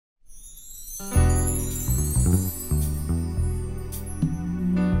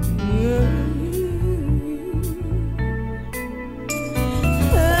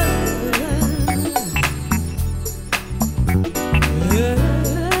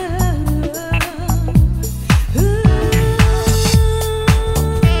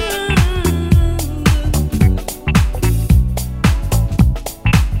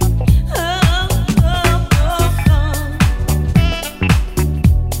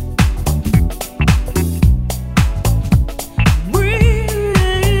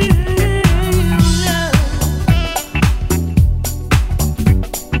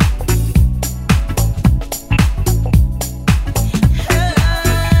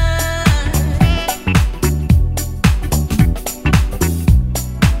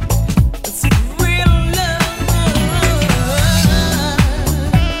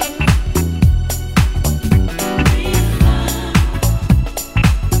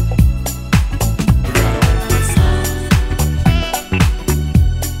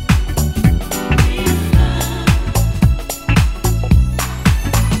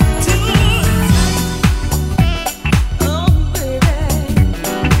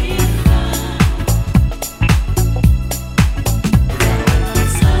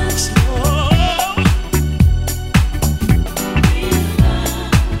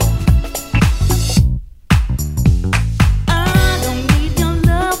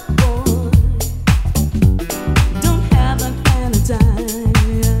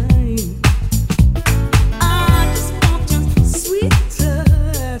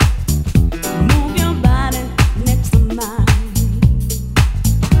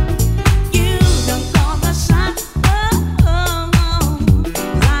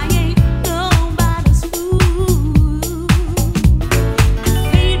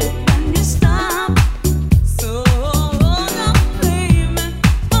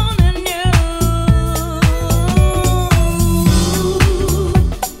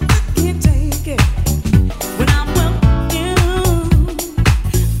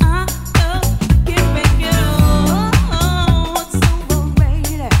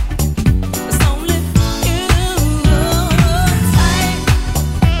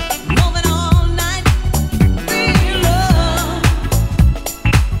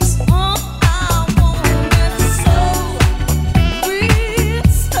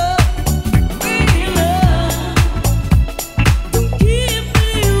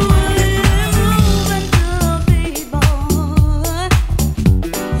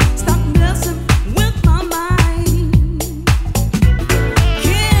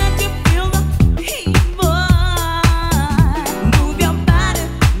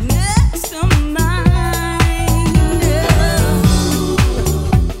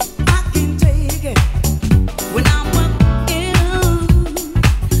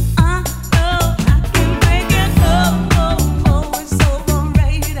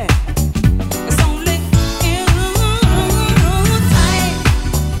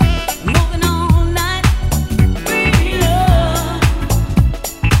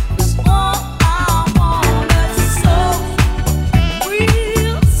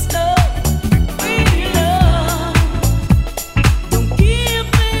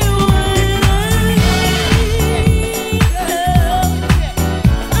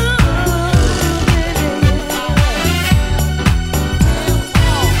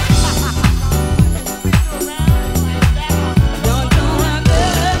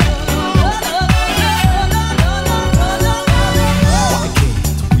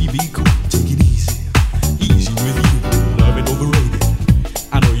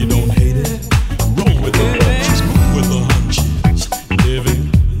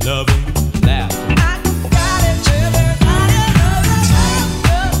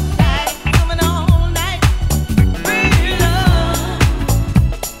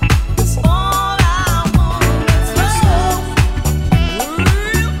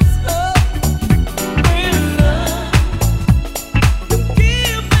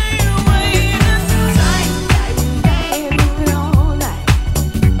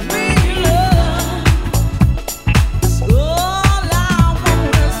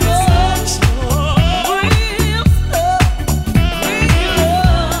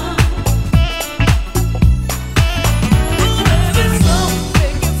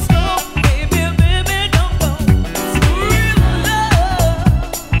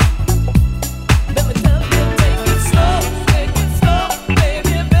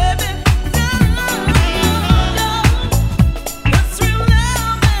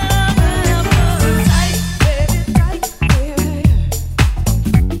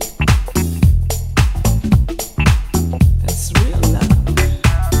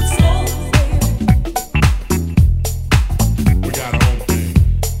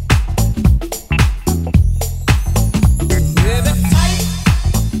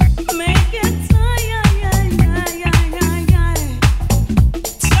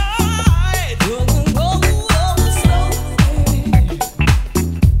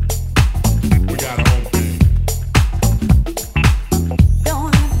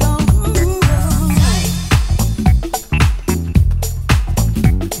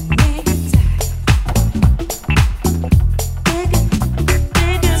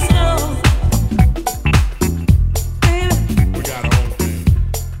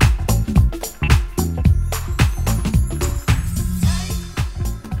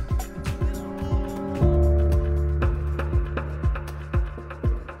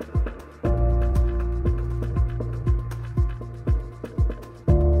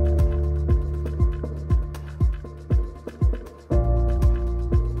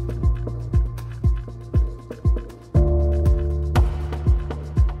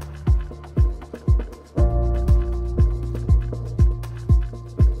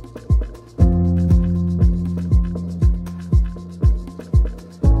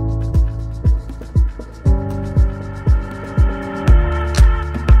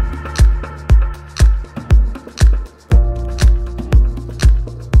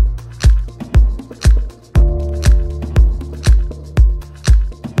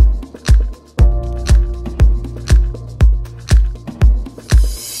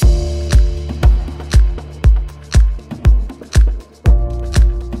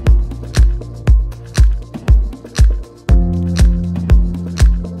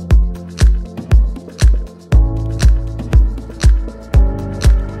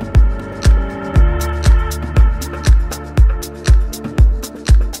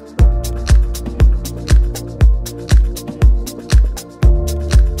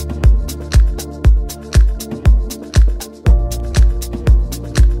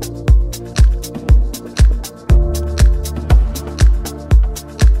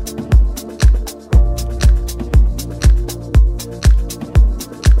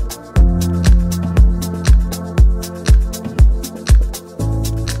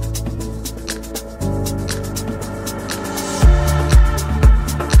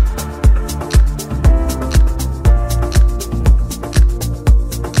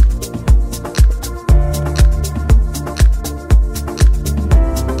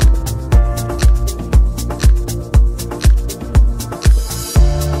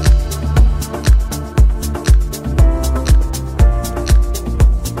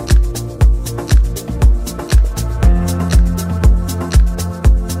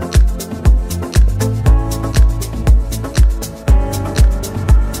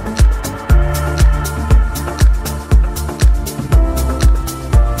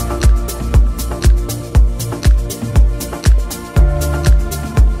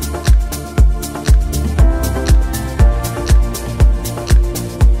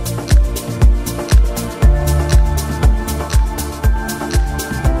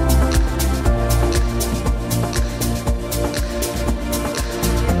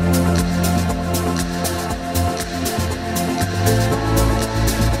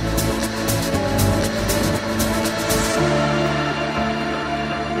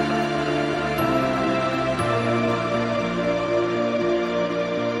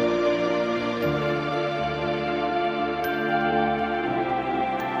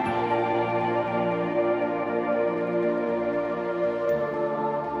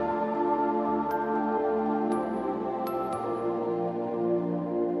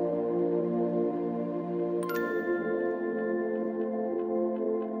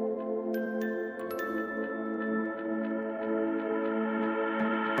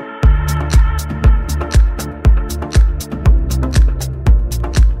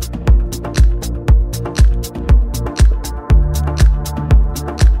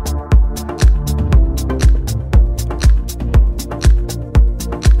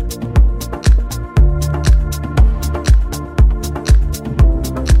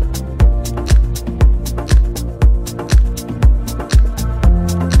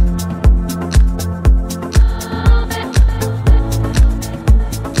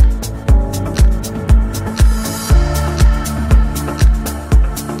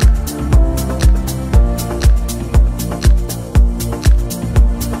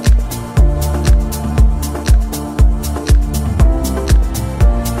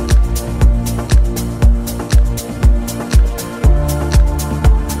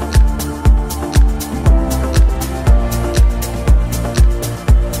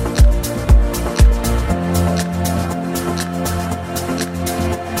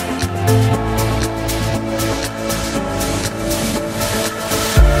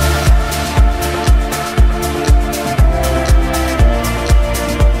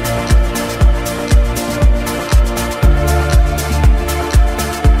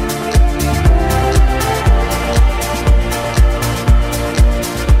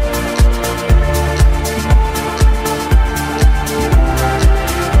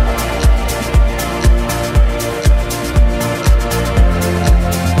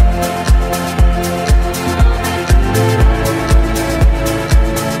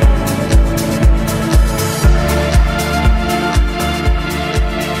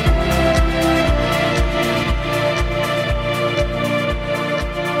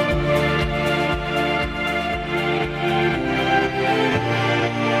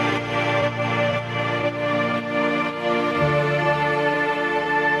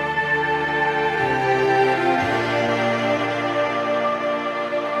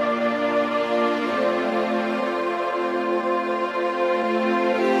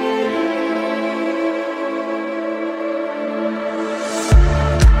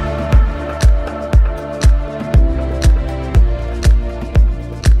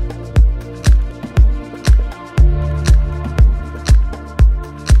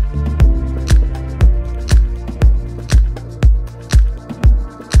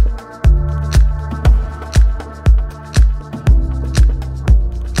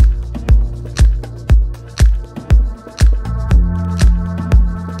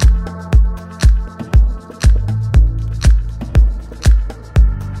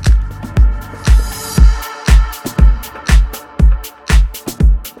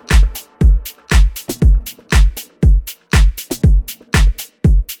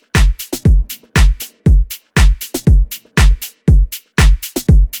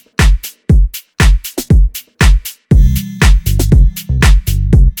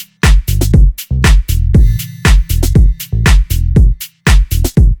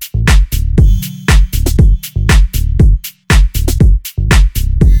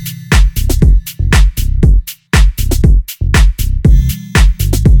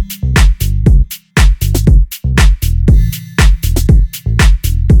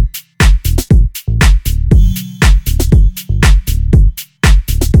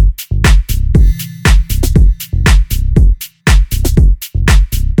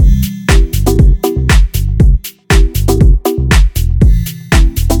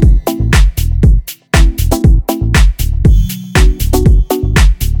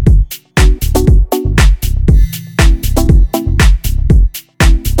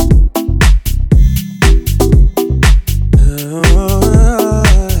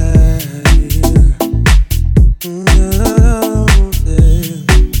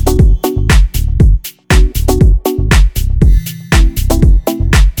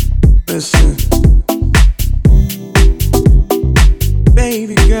Listen,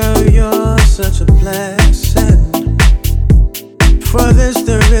 baby girl, you're such a blessing. For this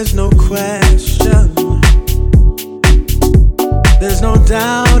there is no question. There's no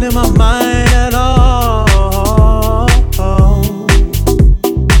doubt in my mind at all.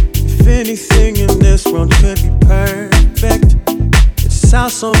 If anything in this world could be perfect, it's how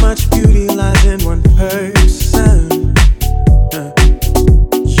so much beauty lies in one person.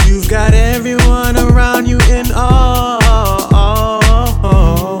 You've got everyone around you in awe.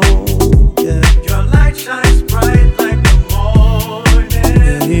 Yeah. Your light shines bright like the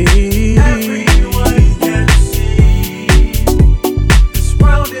morning. Everyone can see this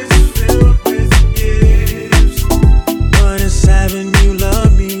world is filled with gifts. But it's having you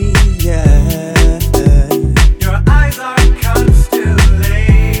love me, yeah. Your eyes are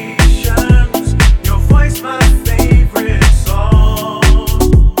constellations. Your voice my favorite song.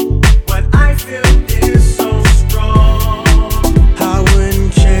 What I feel is so strong. I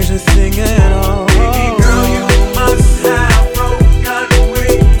wouldn't change a thing at all. Baby girl, you must have broken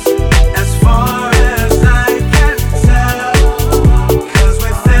wings, as far as I can tell. 'Cause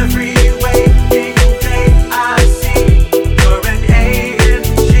with every waking day I see you're an angel.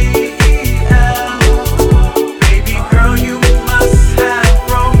 Baby girl, you must have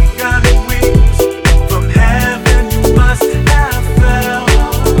broken wings. From heaven you must have fell.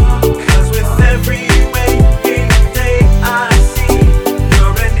 'Cause with every waking day I see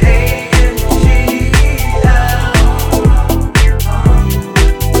you're an angel.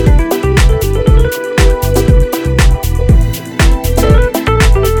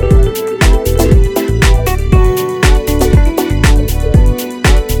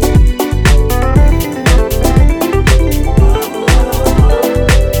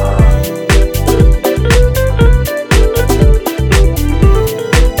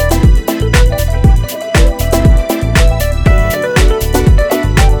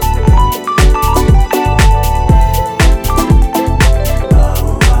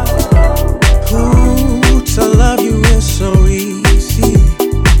 Ooh, to love you is so easy.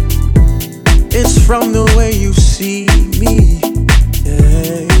 It's from the way you see me,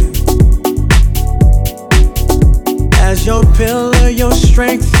 yeah. As your pillar, your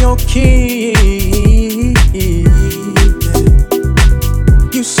strength, your key, yeah.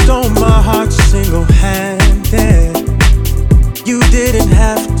 You stole my heart single-handed. You didn't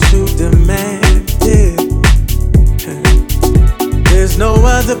have to demand it. There's no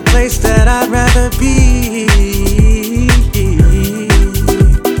other place that I'd rather be.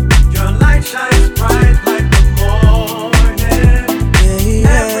 Your light shines bright like the morning.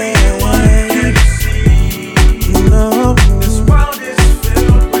 Everyone can see. No. This world is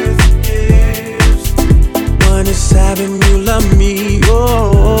filled with gifts. One is having you love me.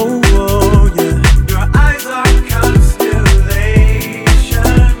 Oh, yeah. Your eyes are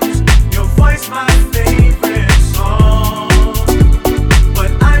constellations. Your voice my favorite song.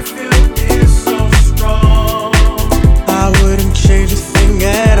 What I feel is so strong.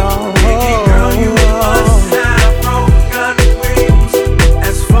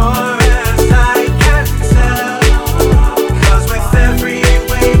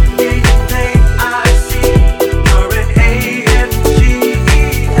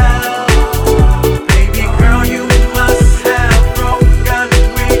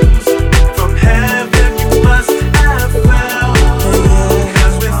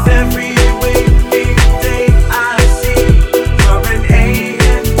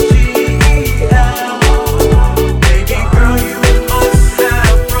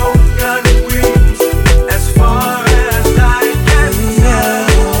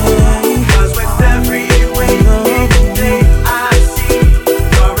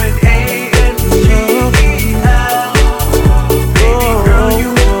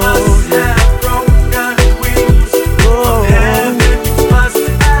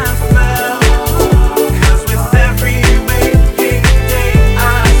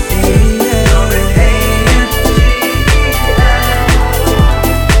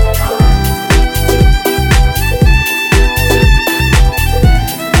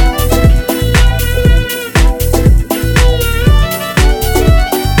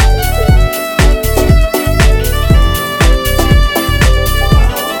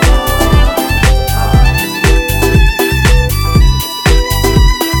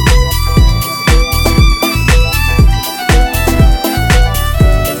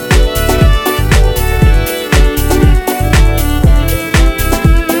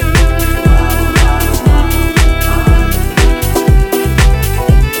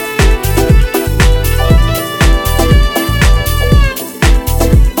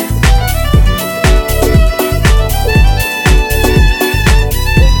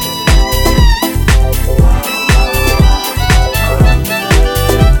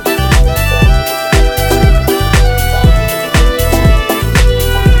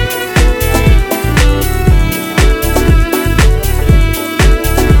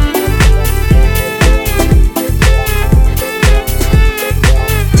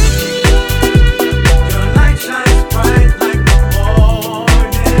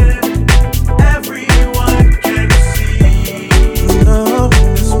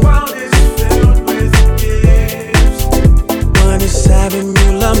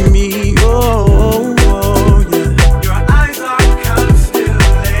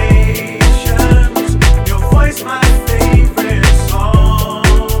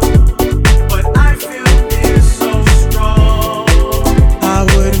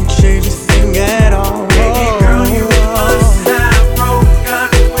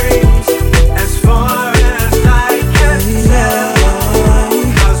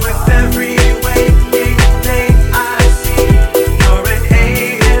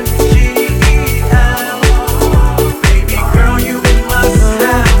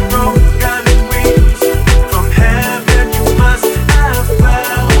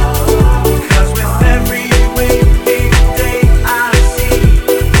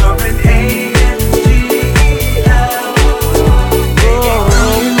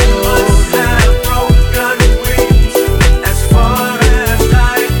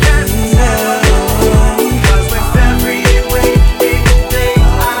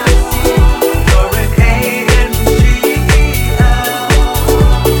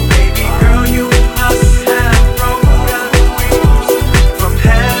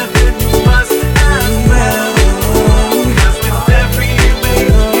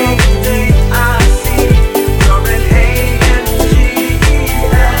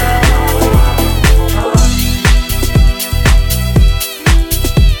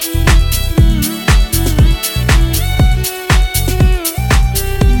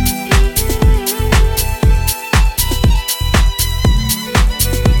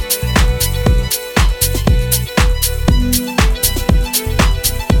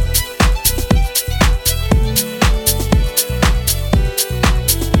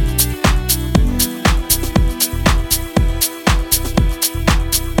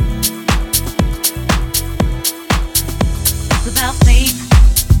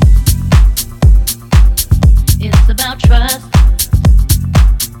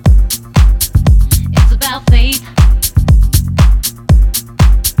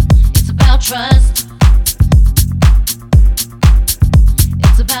 trust.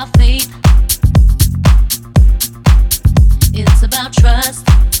 It's about faith. It's about trust.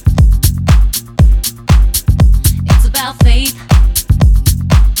 It's about faith.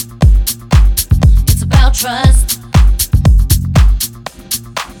 It's about trust.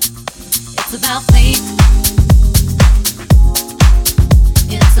 It's about faith.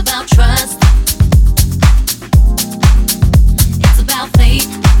 It's about trust. It's about faith.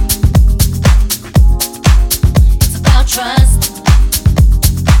 It's about trust.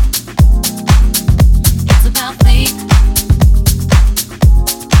 It's about faith.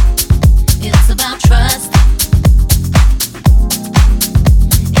 It's about trust.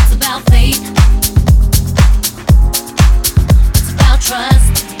 It's about faith. It's about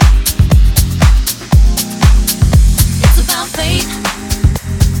trust. It's about faith.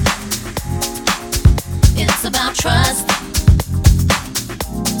 It's about trust.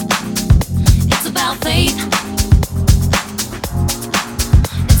 It's about faith.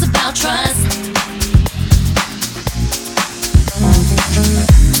 It's about trust.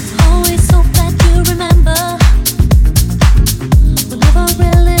 Always hope that you remember. We'll never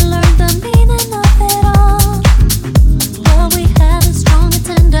really learn the meaning of it all. What we have is strong and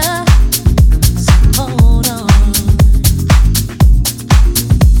tender, so hold on.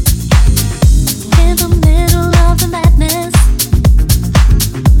 In the middle of the madness,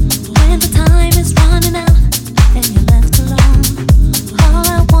 when the time is running out and you're left alone, all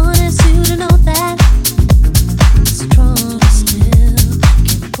I want is you to know that strong still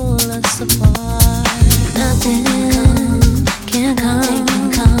can pull us apart. Nothing can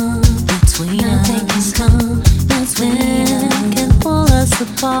come between us. Nothing can pull us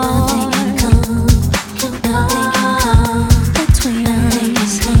apart. Nothing can come between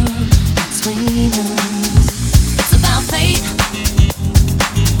us. It's about faith.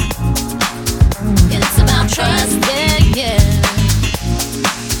 It's about trust. Yeah, yeah.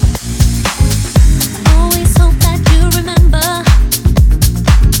 Always hope that you remember.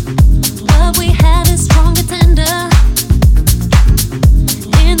 What we have is strong and tender.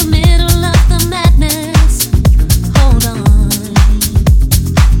 In the middle of the madness, hold on.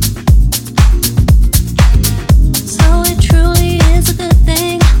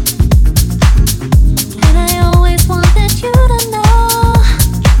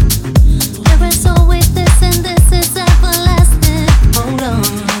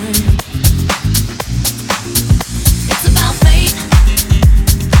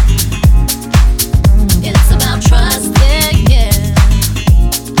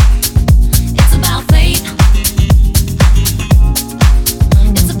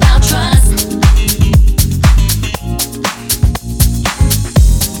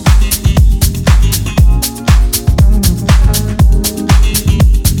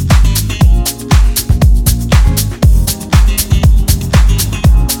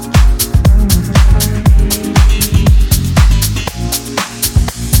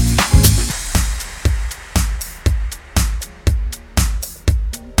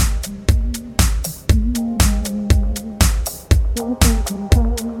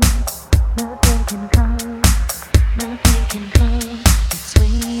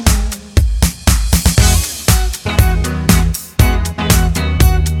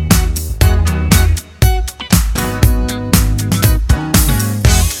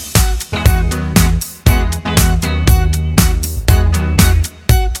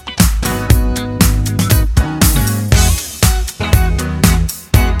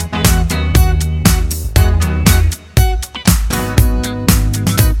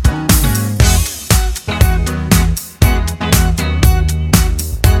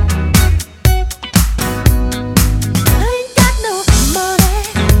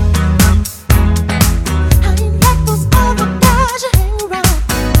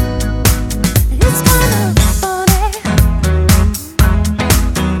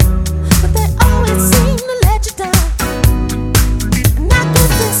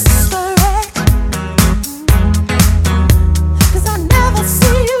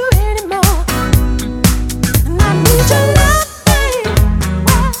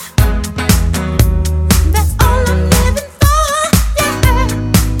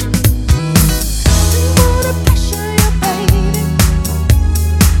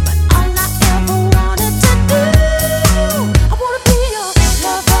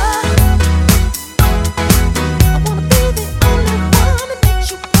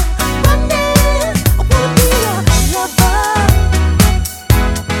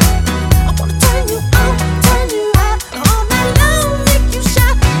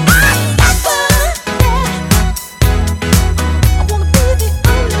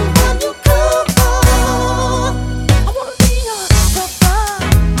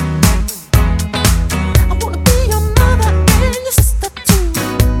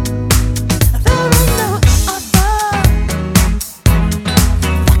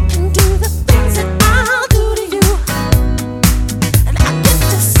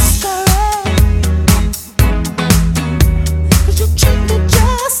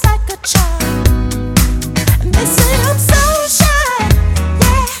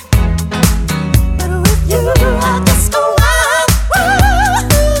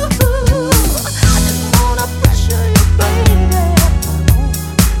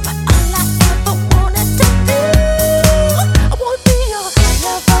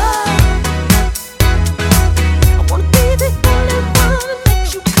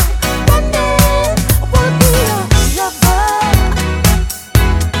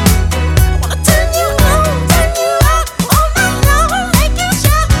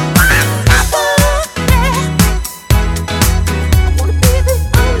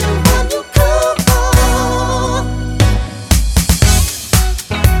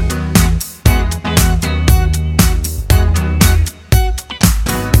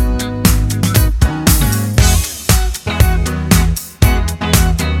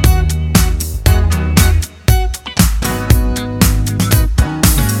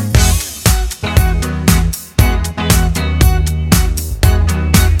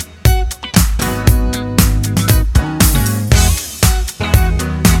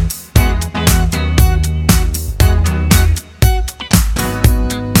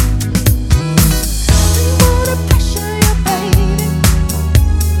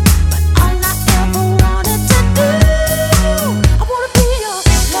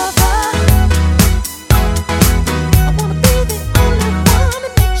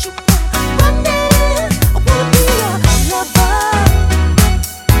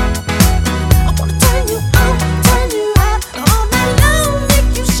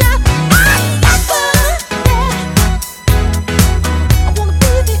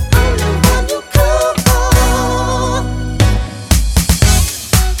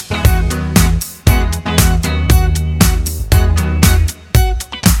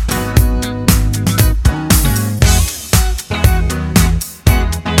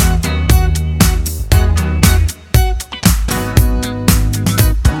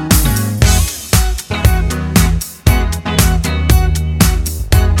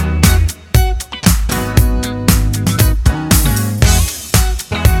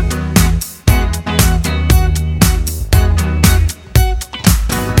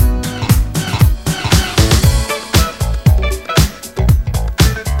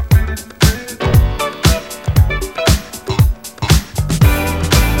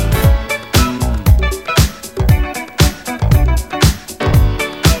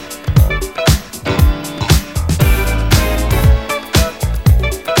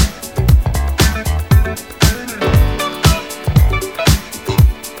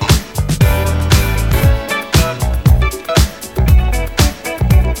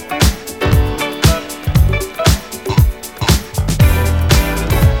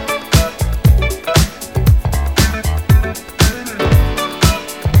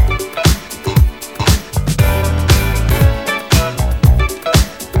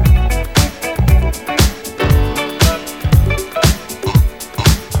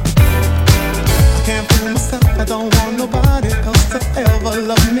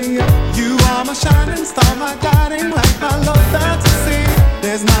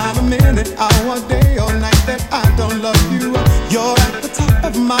 There's not a minute, hour, day or night that I don't love you. You're at the top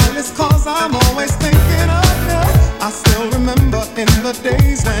of my list 'cause I'm always thinking of you. I still remember in the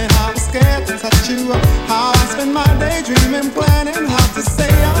days when I was scared to touch you, how I spent my day dreaming, planning how to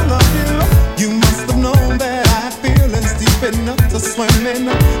say I love you. You must have known that I had feelings deep enough to swim in.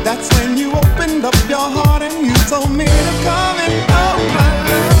 That's when you opened up your heart and you told me to come and hold my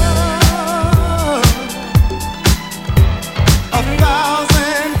love.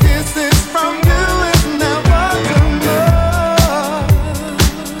 1,000 kisses from you is never too much.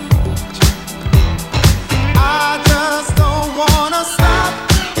 I just don't wanna stop.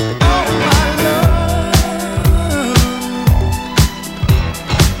 Oh my love,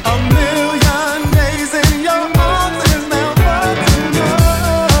 a million days in your arms is never too much.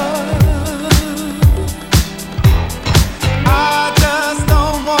 I just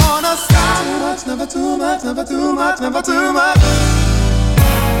don't wanna stop. Never too much, never too much, never too much.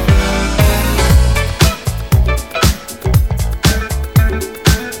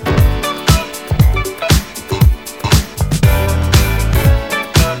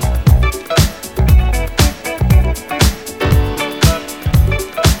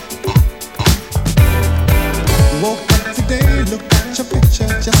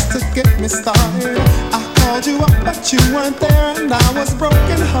 Just to get me started, I called you up but you weren't there and I was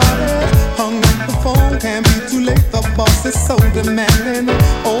broken hearted. Hung up the phone, can't be too late, the boss is so demanding.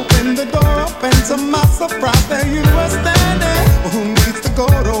 Opened the door up and to my surprise there you were standing. Who needs to go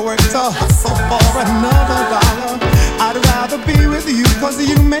to work to hustle for another dollar? I'd rather be with you 'cause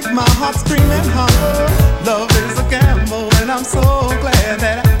you make my heart scream and holler. Love is a gamble and I'm so glad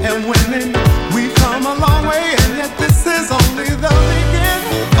that I am winning. We've come a long way and yet this is only the beginning.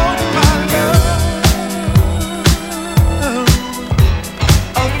 Oh my love,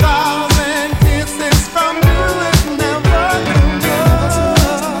 1,000 kisses from you is never enough.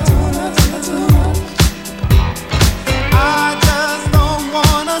 I just don't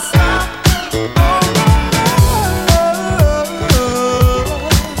wanna stop. Oh my love,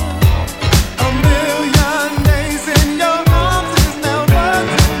 a million days in your arms is never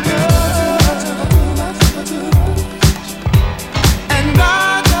enough. And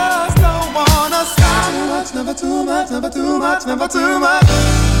I just don't wanna stop. Never too much, never too much, never too much.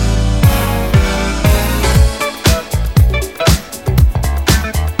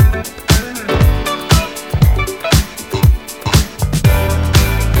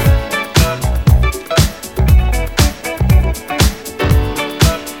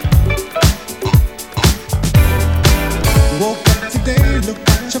 Woke up today, looked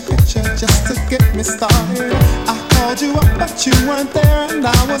at your picture just to get me started. I called you up but you weren't there and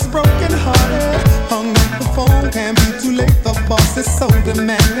I was broken hearted. Hung up the phone, can't be too late, the boss is so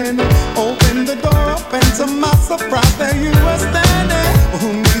demanding. Opened the door up and to my surprise there you were standing. Who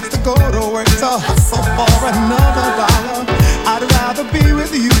needs to go to work to hustle for another dollar? I'd rather be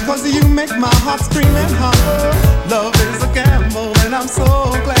with you 'cause you make my heart scream and holler. Love is a gamble and I'm so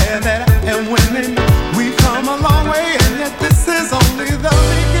glad that I am winning. We've come a long way and yet this is only the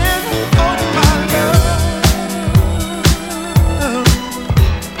beginning. Oh my love,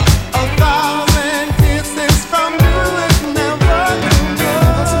 1,000 kisses from you is never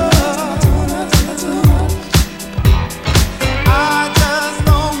enough. I just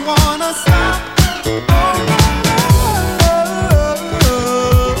don't wanna stop. Oh my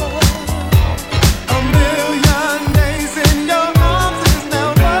love, a million days in your arms is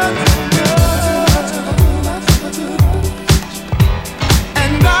never enough.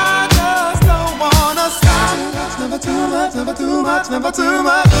 And I just don't wanna stop. Never too much, never too much, never too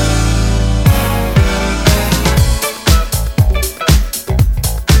much.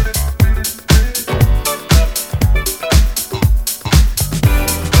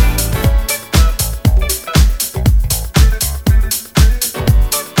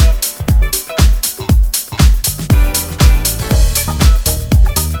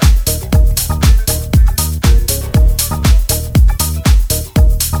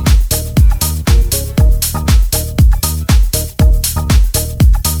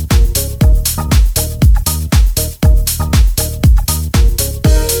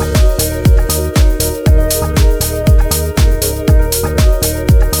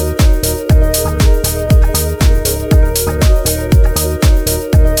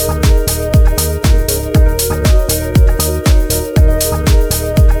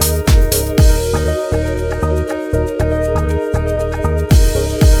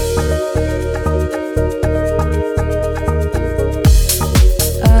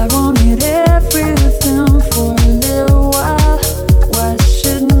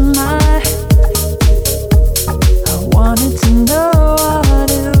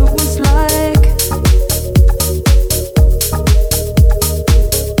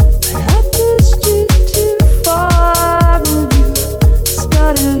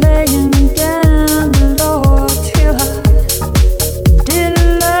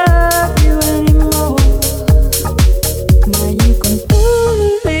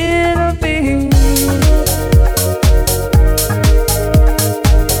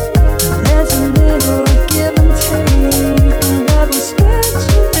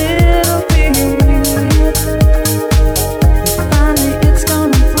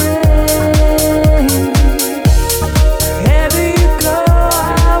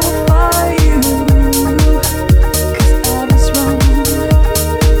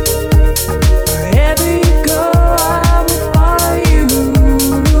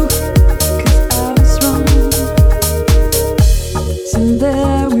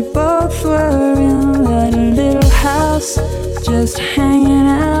 went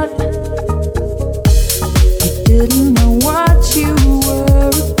out. You didn't know what you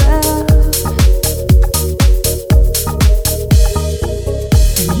were about.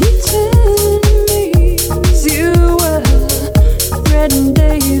 And you turned me as you were threading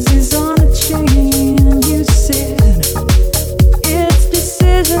daisies on a chain. And you said, it's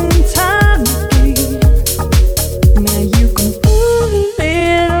decision time again. Now you can pull a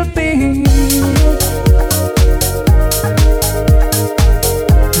little bit.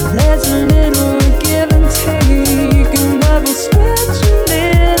 There's a little give and take, and love will stretch a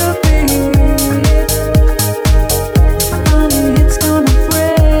little bit. Honey, it's gonna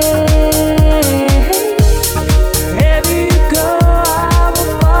break. Wherever you go, I will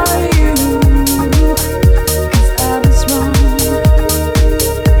follow you, 'cause I was wrong.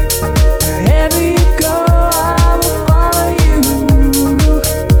 Wherever you go, I will follow you,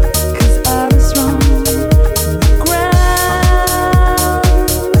 'cause I was wrong. The ground's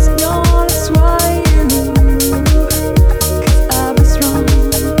gonna swallow you, 'cause I was wrong.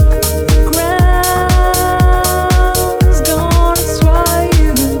 The ground's gonna swallow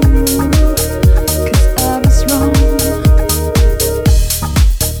you, 'cause I was wrong.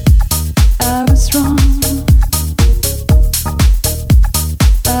 I was wrong.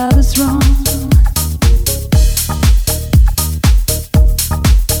 I was wrong.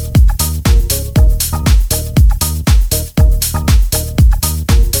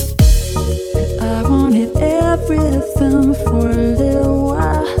 I wanted everything for a little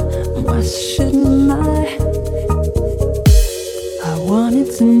while. Why shouldn't I? I wanted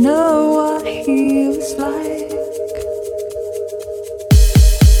to know what he was like.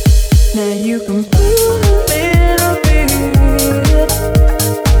 Now you can prove a little bit.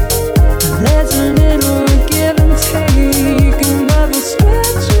 There's a little give and take, and love will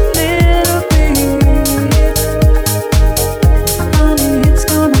stretch a little bit. Honey, it's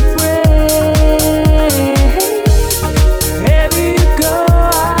gonna break. Wherever you go,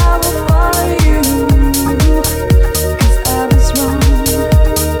 I will follow you, 'cause I was wrong.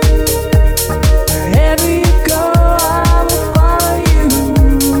 Wherever you go, I will follow you,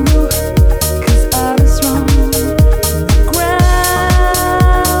 'cause I was wrong.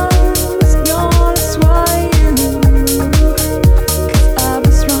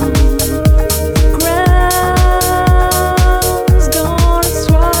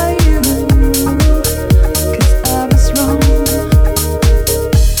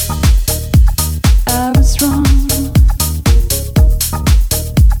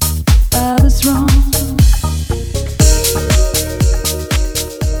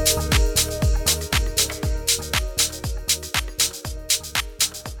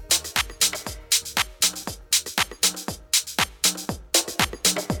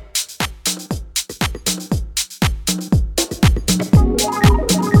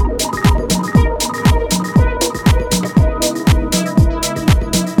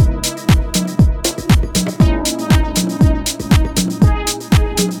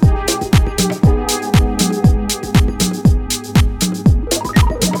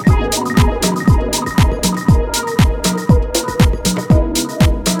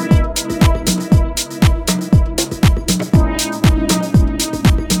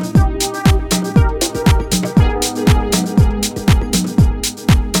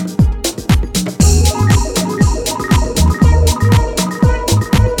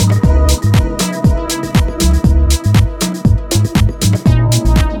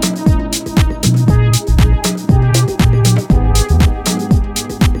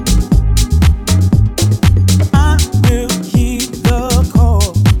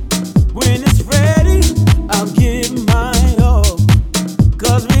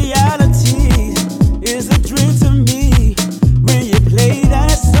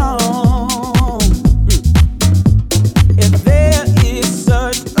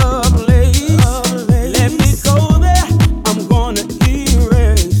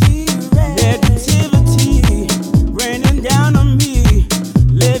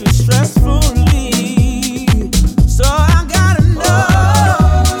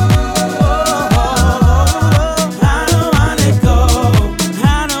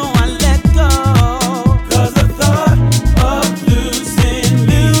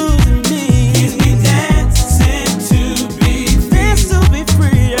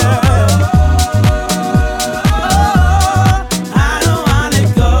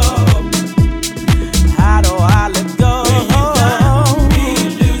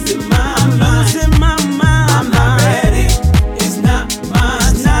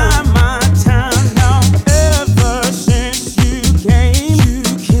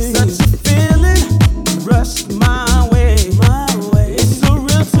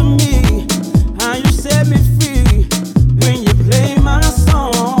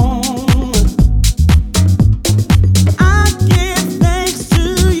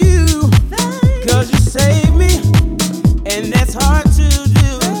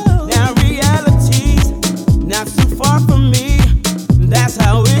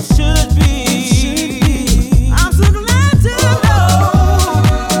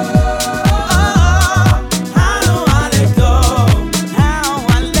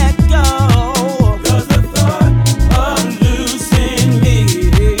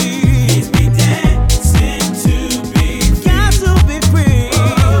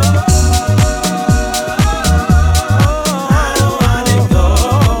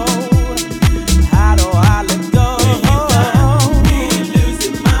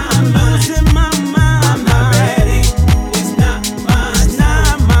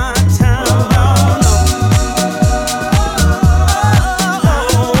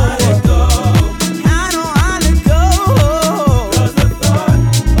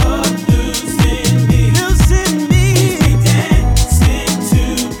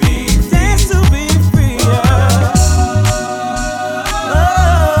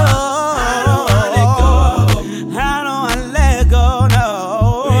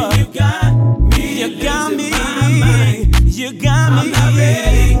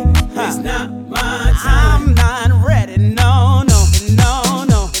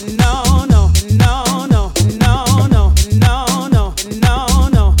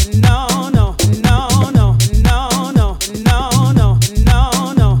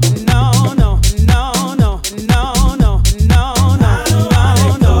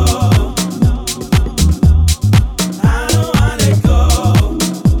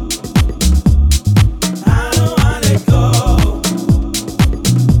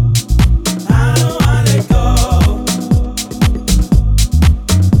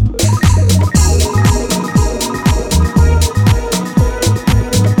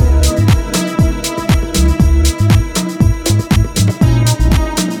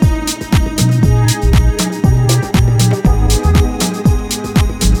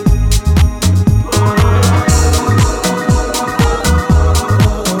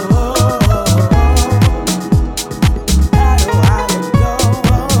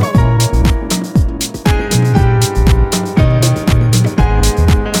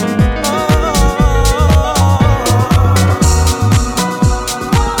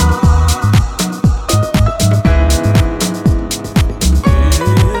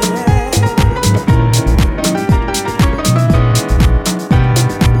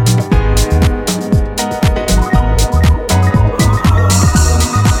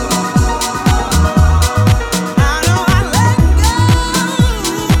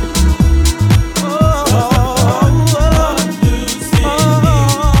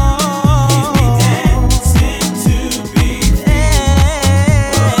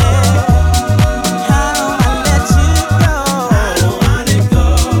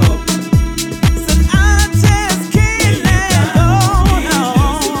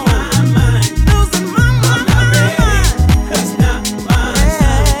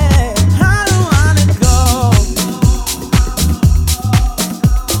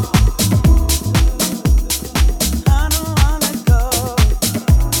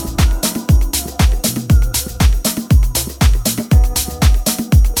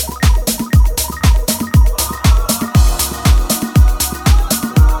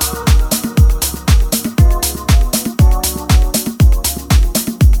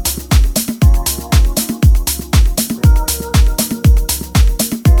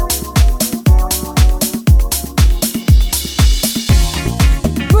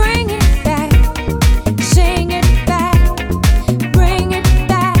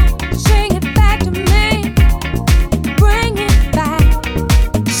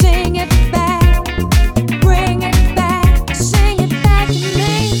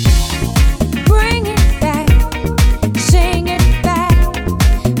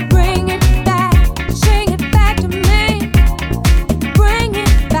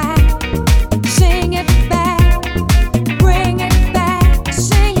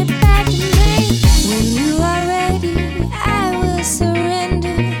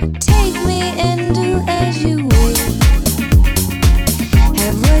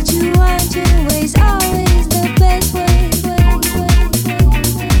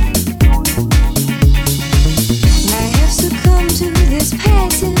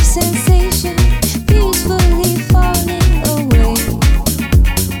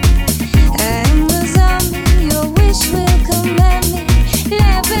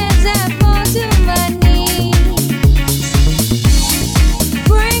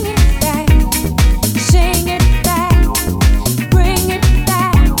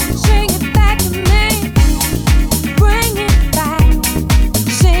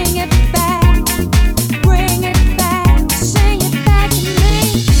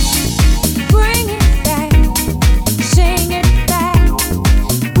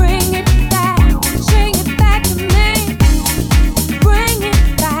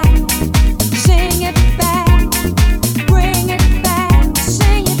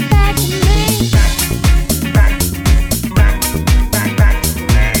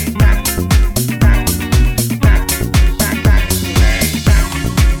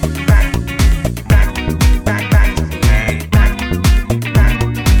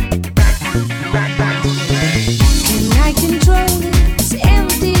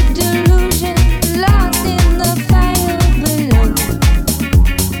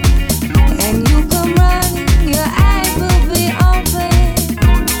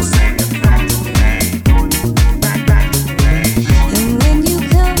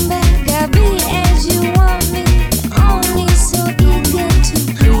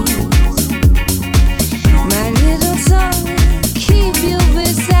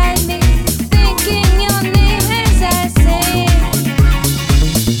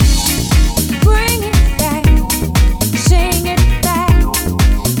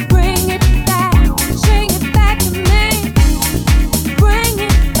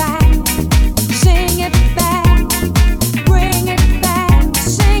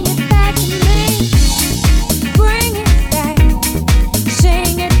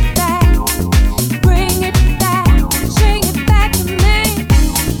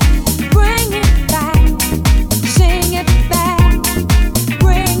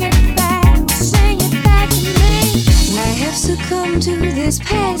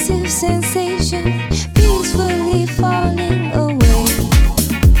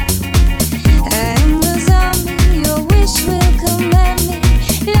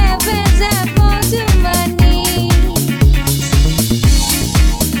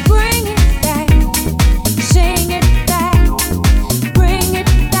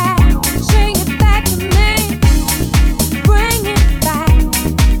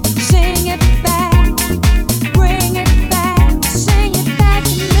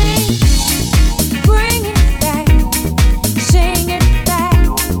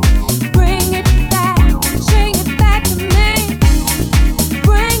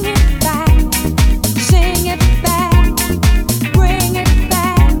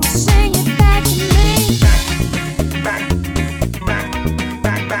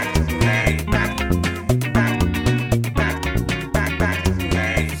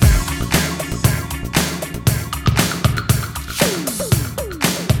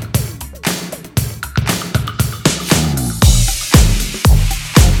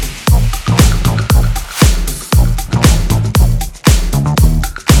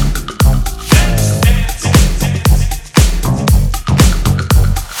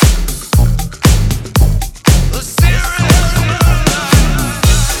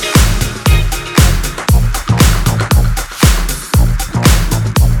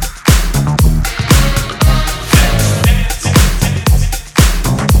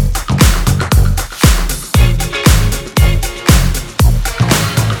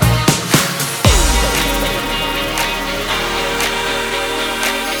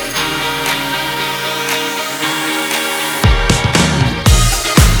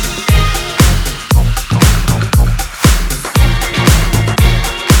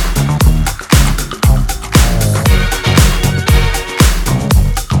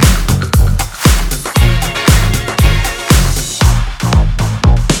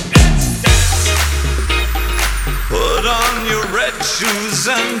 shoes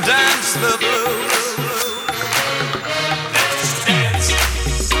and dance the blues. Dance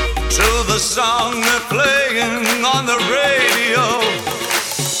to the song they're playing on the radio.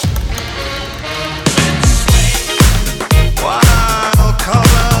 While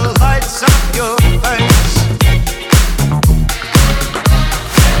color lights up your face.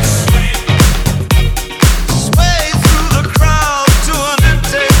 Sway through the crowd to an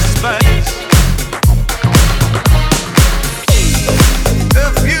empty space.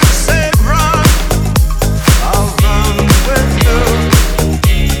 If you say run, I'll run with you.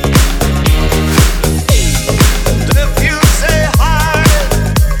 And if you say hide,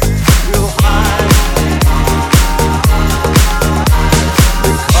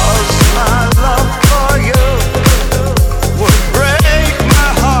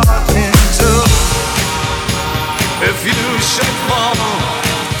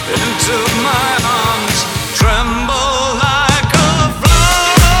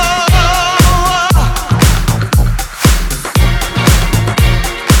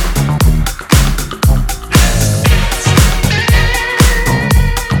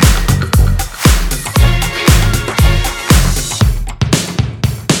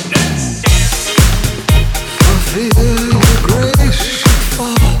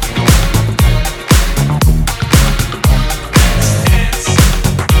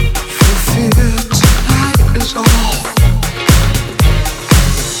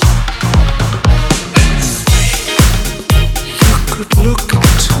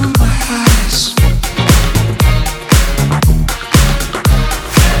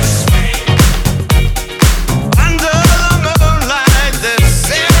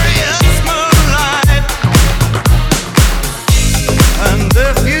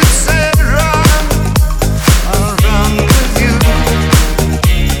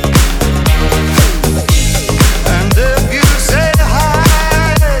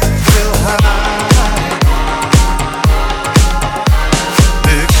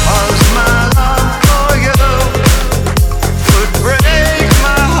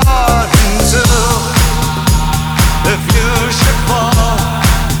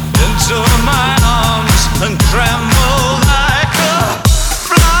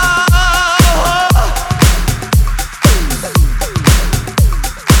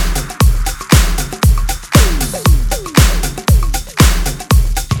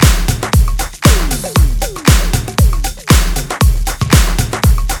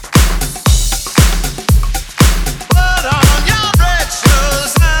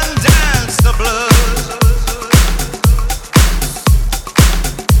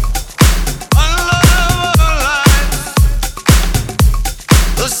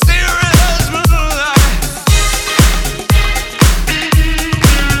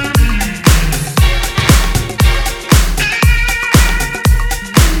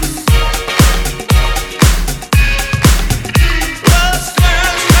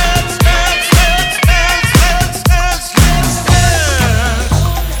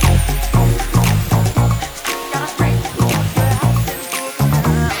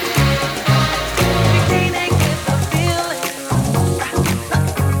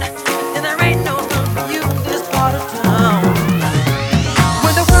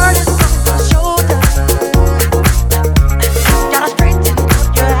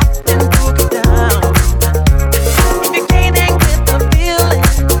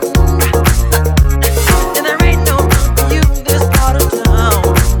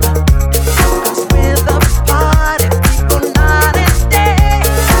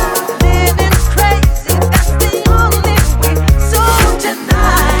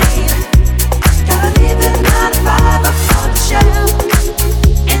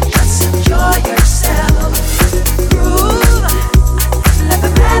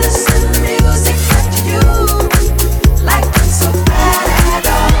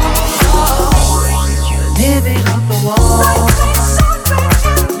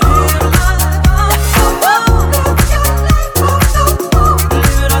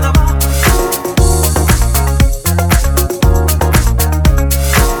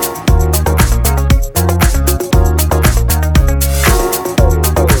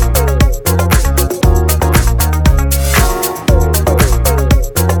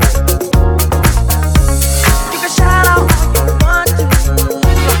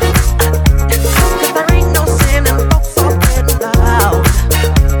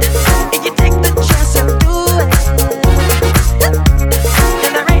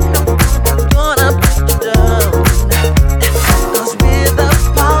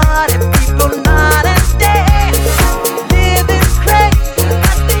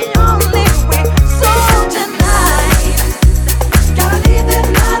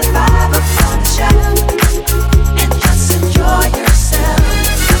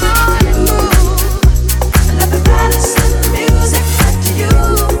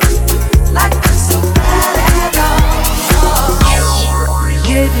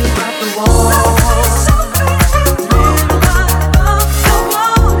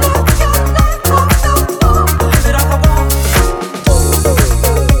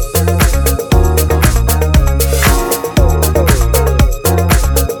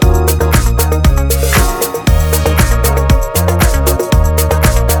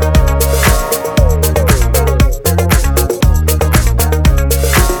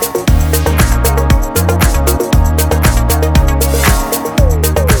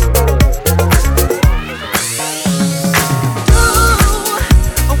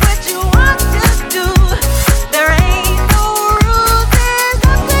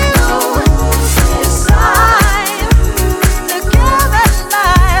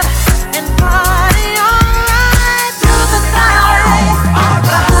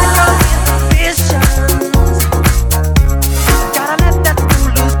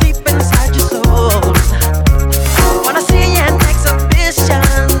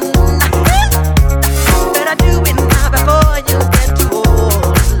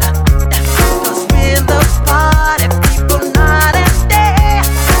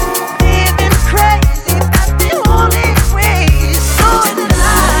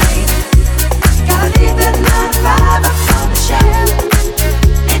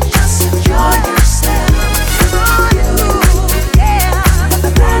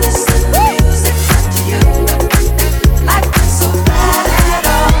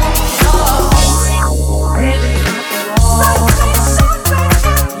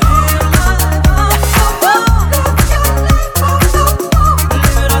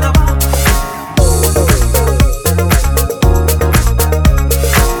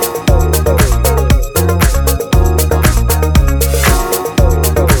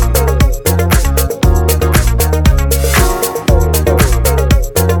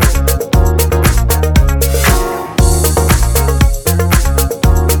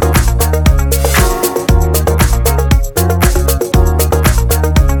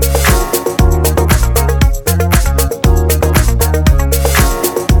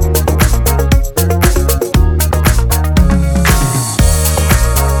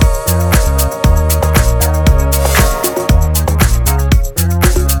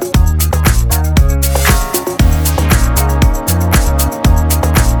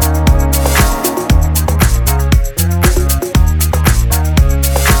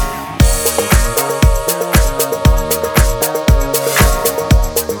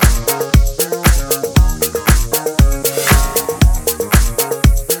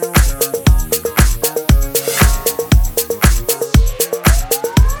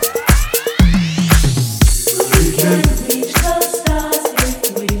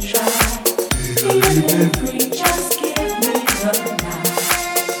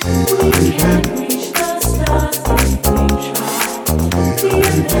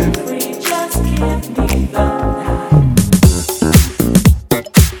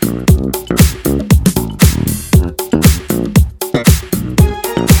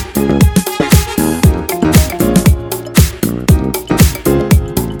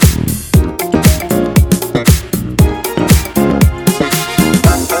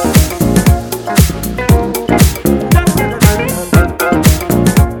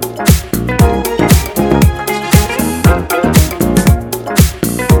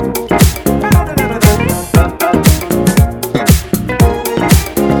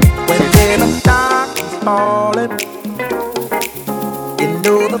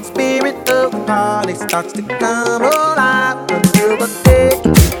 Starts to come alive until the day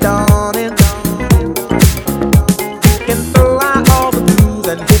is dawning. You can throw out all the blues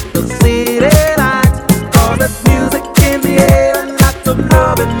and hit the city lights. 'Cause there's music in the air and lots of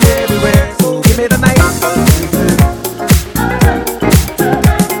loving everywhere. So give me the night.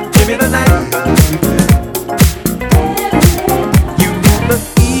 Give me the night. You need the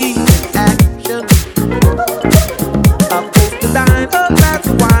heat and action. A place to dine, a glass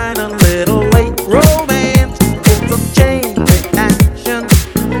of wine, a little late romance. It's a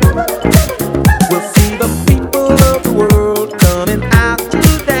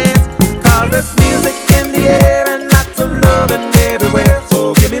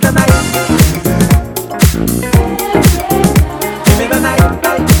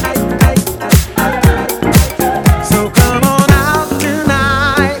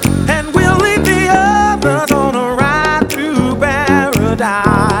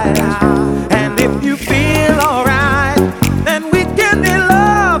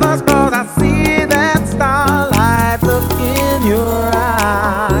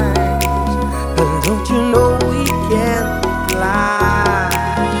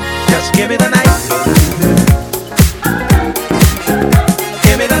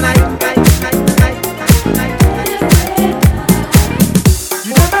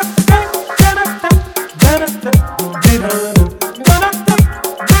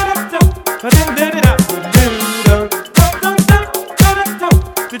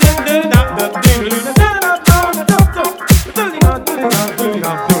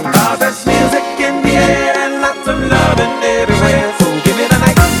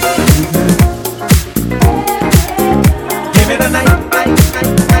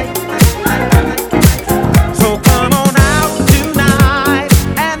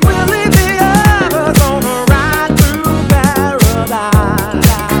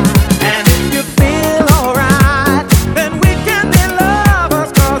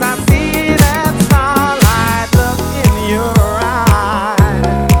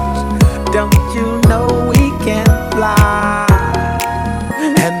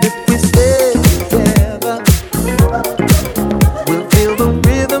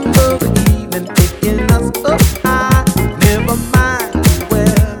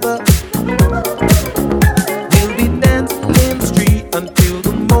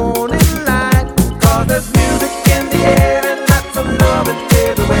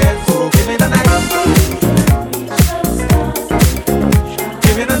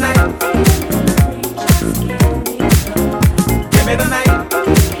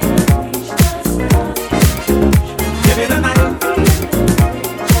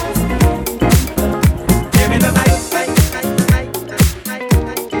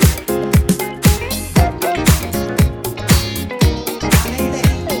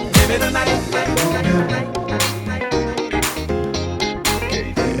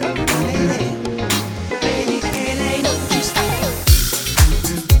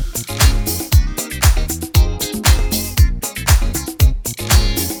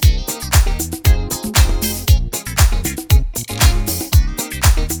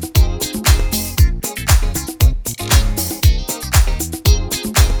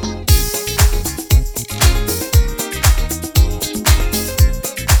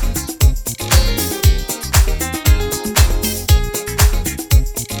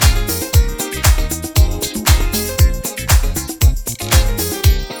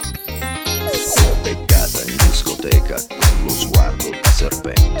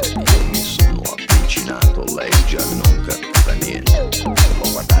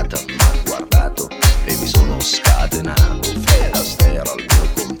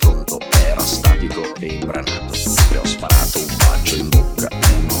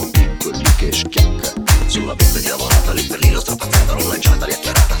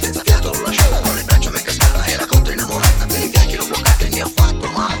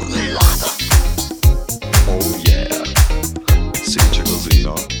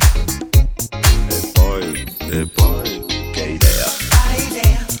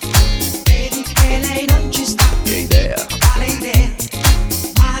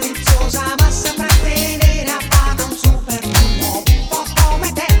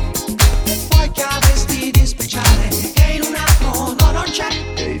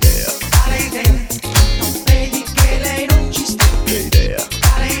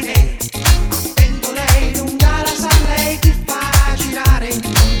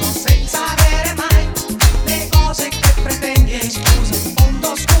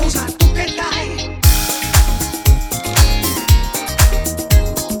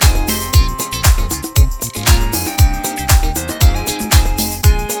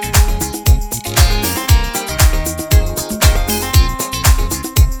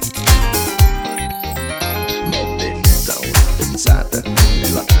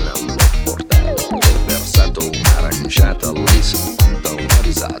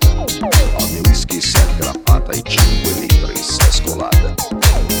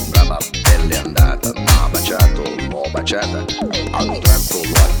pelle andata, m'ha baciato, l'ho baciata, a un tratto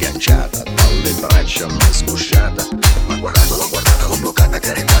l'ho agganciata, dalle braccia m'è sgusciata, m'ha guardato, l'ho bloccata,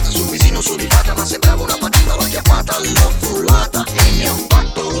 caricata sul visino sudifata, ma sembrava una patata, l'ho chiappata, l'ho frullata e mi ha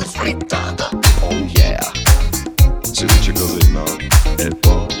fatto un frittata. Oh yeah, si dice così, no? E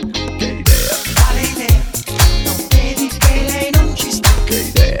poi, che idea? Quale idea? Non vedi che lei non ci sta? Che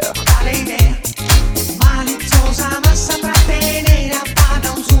idea? Quale idea? Maliziosa ma saprà tenere a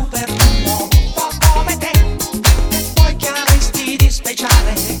bada un super uomo un po' come te. E poi che avresti di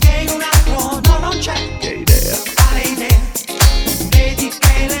speciale che in un altro no non c'è? Che idea? Quale idea? Non vedi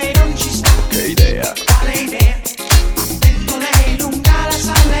che lei non ci sta? Che idea? Quale idea? Attento lei lunga la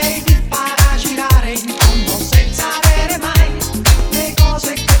sa, lei ti farà girare in fondo senza avere mai le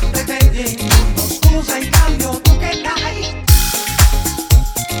cose che pretende in mondo. Scusa in cambio tu che dai?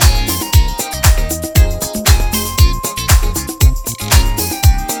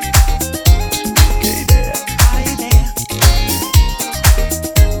 Che idea? Quale idea?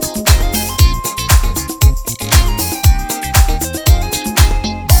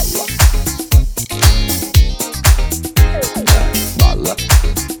 Balla.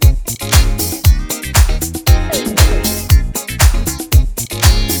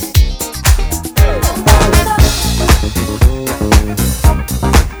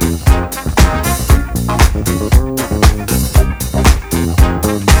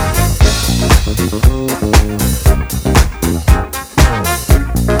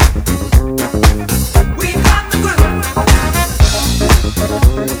 We got the groove.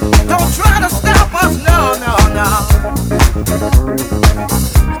 Don't try to stop us, no, no, no.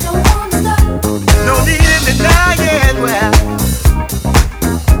 No need in denying, well,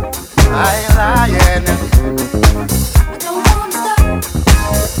 I ain't lying.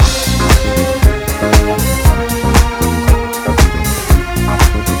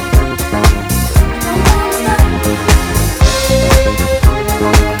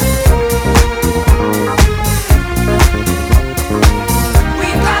 We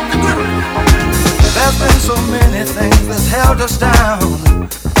got the groove. There's been so many things that's held us down,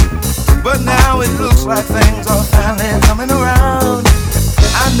 but now it looks like things are finally coming around.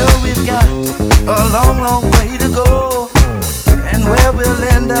 I know we've got a long, long way to go, and where we'll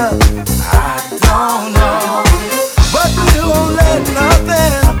end up, I don't know. But we won't let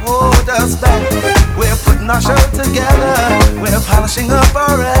nothing hold us back. We're putting our show together, we're polishing up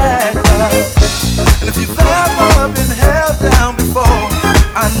our act. And if you've ever been held down before,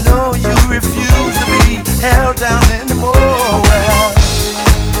 I know you refuse to be held down anymore. Well,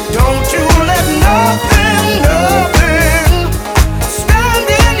 don't you let nothing, nothing stand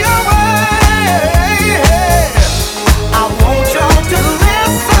in your way. I want y'all to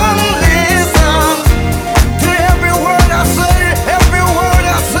listen, listen to every word I say, every word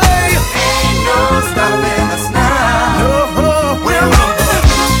I say. Ain't no stopping us now. No, we're on the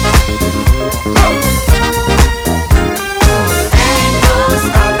ain't no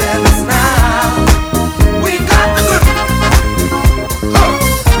stopping us now. We got the good.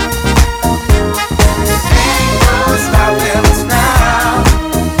 Ain't no stopping us now.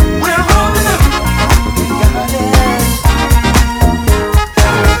 We're rolling up. We got it.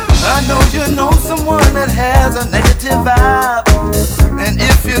 I know you know someone that has a negative vibe, and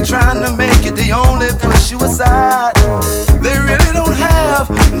if you're trying to make it, they only push you aside. They really don't have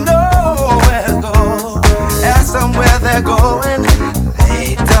nowhere to go. Ask them where they're going,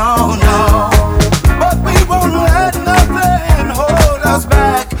 they don't know. But we won't let nothing hold us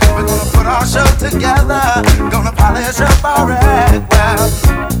back. We're gonna put our show together, gonna polish up our act well.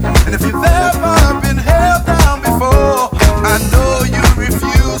 And if you've ever been held down before, I know you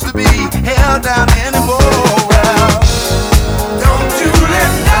refuse to be held down anymore. Well, don't you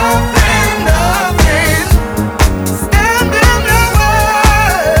let nothing, nothing stand in your way.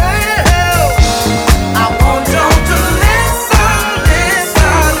 I want y'all to listen,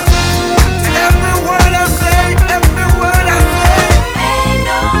 listen to every word I say, every word I say. Ain't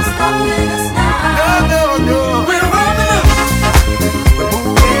no stopping us now. No, no, no. We're rolling up.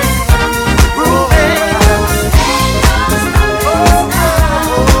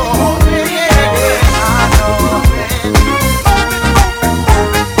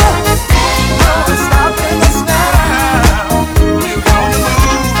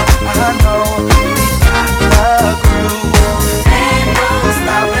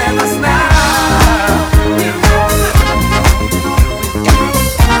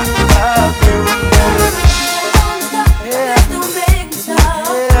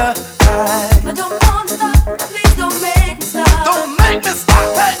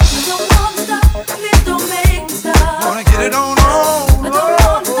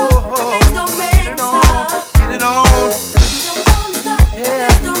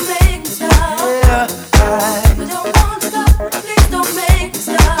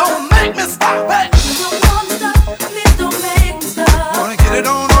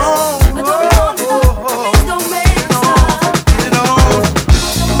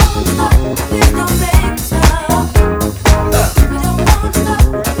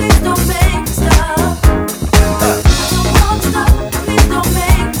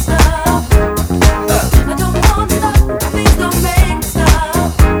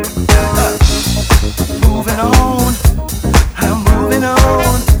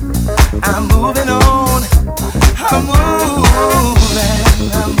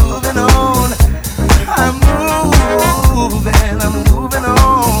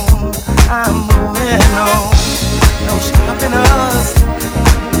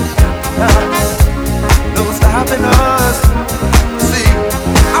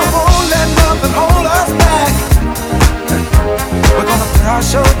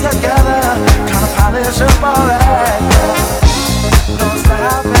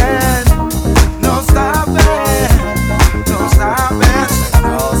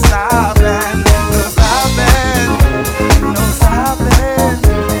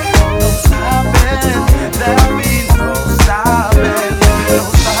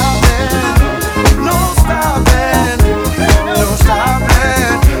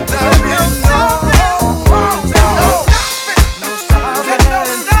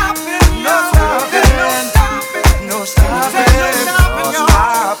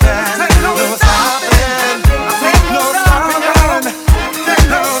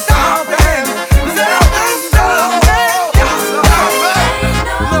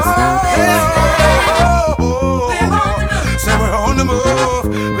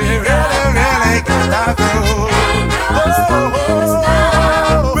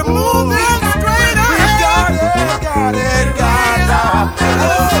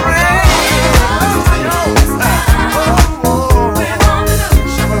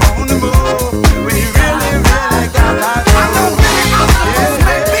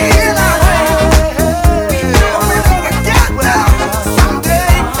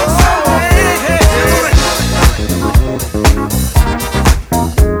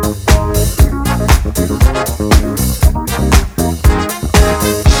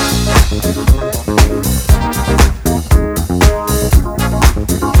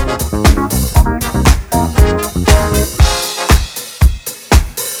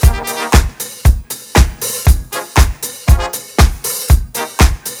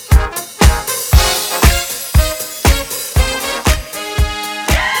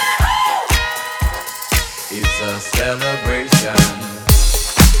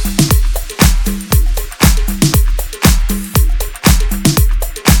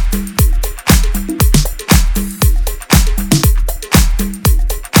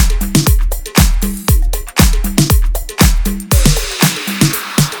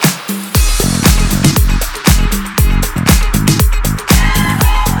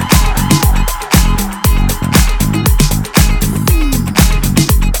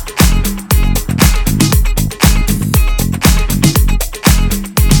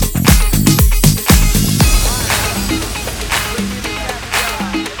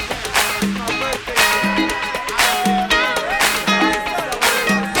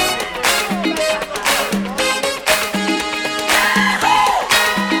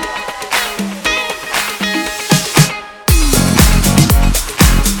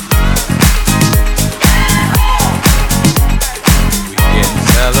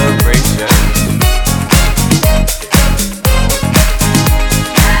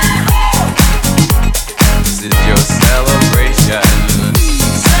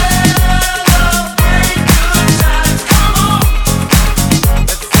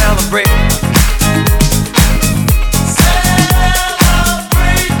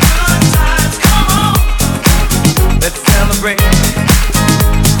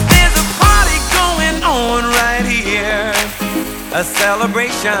 a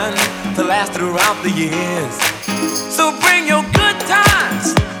celebration to last throughout the years. So bring your good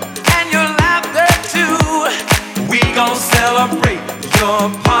times and your laughter too. We gon' celebrate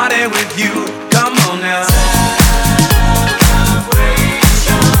your party with you. Come on now.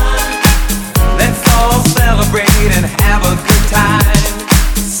 Celebration. Let's all celebrate and have a good time.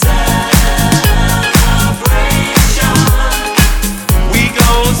 Celebration. We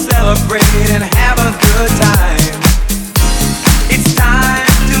gon' celebrate and have a good time. It's time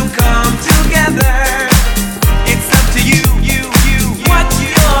to come together. It's up to you. What's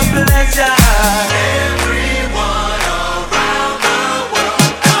your pleasure? Everyone around the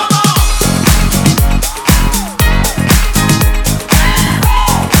world, come on.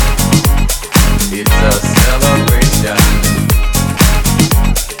 It's a celebration.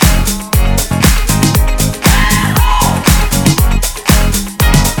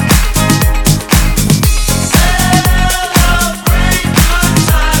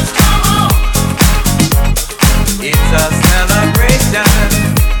 It's a celebration.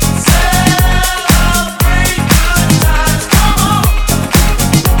 Celebrate good times, come on.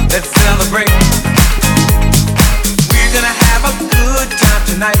 Let's celebrate. We're gonna have a good time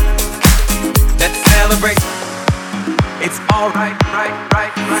tonight. Let's celebrate. It's alright, right.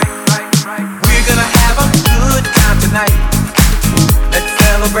 We're gonna have a good time tonight. Let's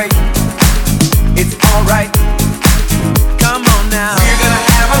celebrate. It's alright. Come on now. We're gonna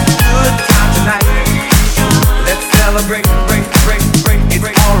have a good time tonight. Let's celebrate, break. It's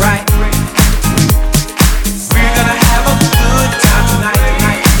alright. We're gonna have a good time tonight.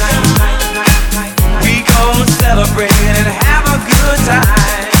 We gon' celebrate and have a good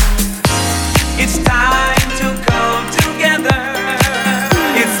time. It's time to come together.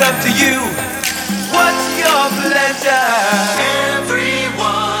 It's up to you. What's your pleasure?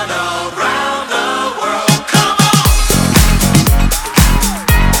 Everyone around the world, come on.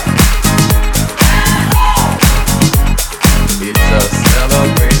 It's a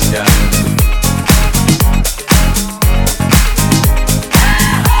celebration.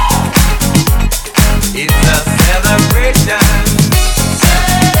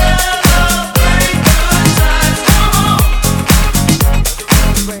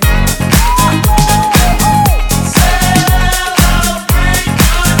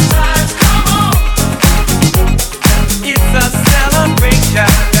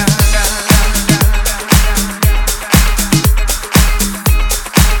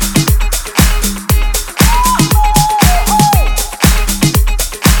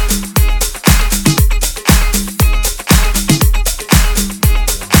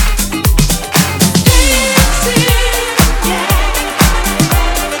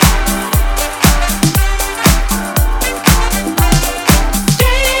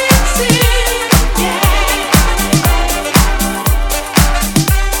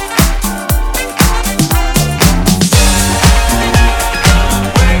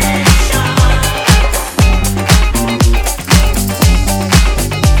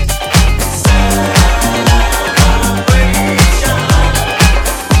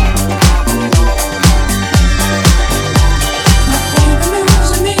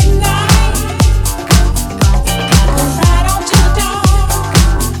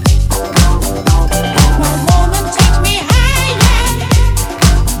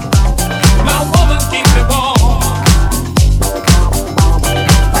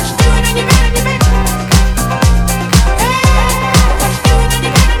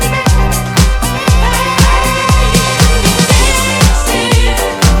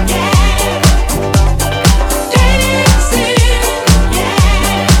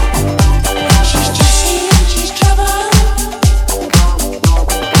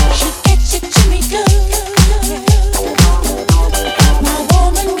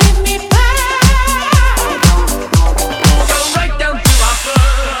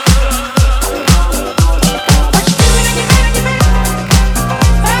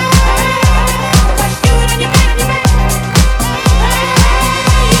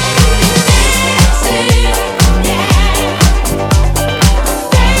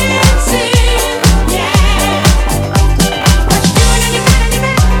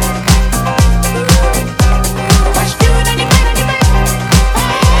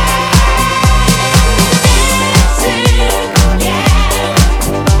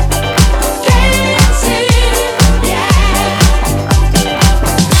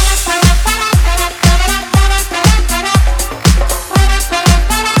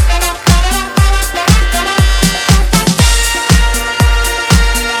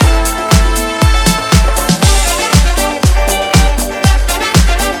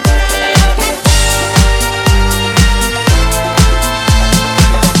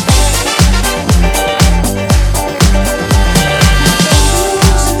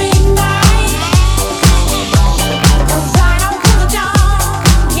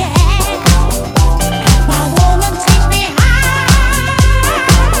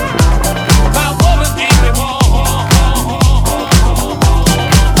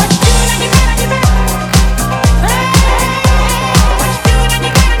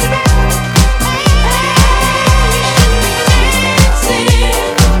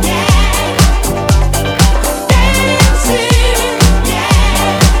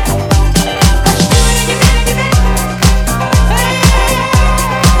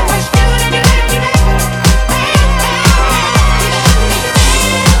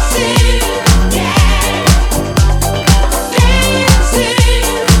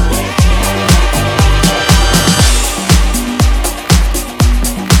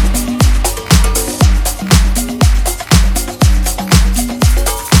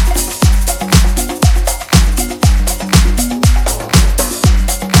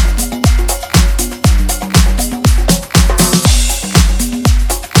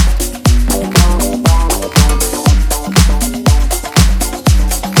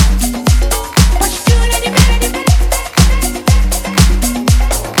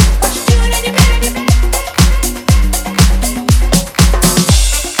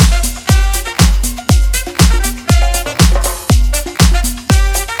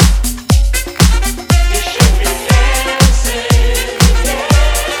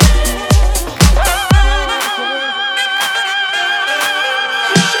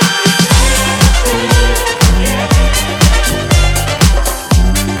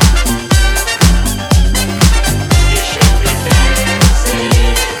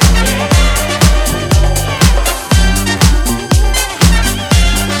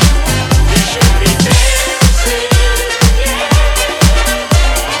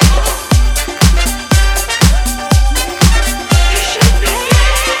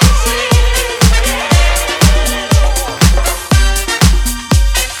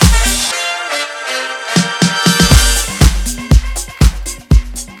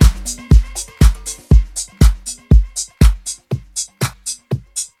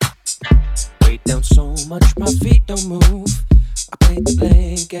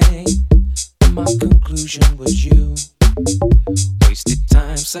 game. And my conclusion was you. Wasted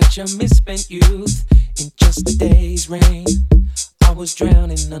time, such a misspent youth. In just a day's rain, I was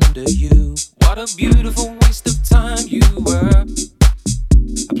drowning under you. What a beautiful waste of time you were.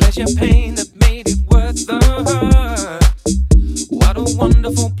 A pleasure pain that made it worth the hurt. What a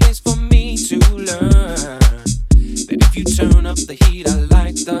wonderful place for me to learn that if you turn up the heat, I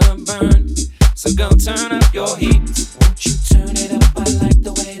like the burn. So go turn up your heat. Won't you turn it up? I like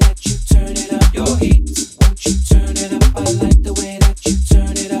the way that you turn it up. Your heat. Won't you turn it up? I like the way that you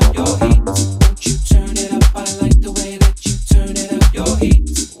turn it up. Your heat. Won't you turn it up? I like the way that you turn it up. Your heat.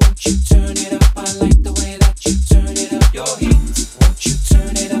 Won't you turn it up? I like the way that you turn it up. Your heat. Won't you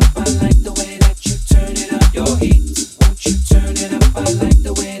turn it up? I like the way that you turn it up. Your heat. Won't you turn it up? I like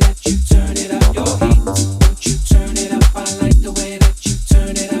the way that you turn it up. Your heat. Won't you turn it up? I like the way that you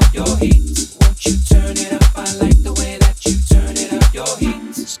turn it up. Your heat. Won't you turn it up? I like the way that you turn it up. Your heat.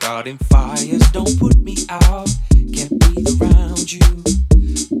 Starting fires don't put me out. Can't breathe around you,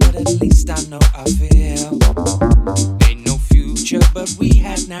 but at least I know I feel. Ain't no future, but we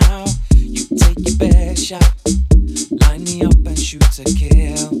had now. You take your best shot, line me up and shoot to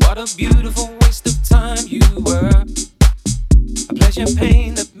kill. What a beautiful waste of time you were. A pleasure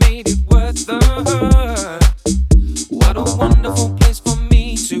pain that made it worth the hurt. What a wonderful place for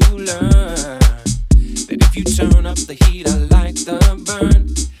me to learn that if you turn up the heat, I like the burn.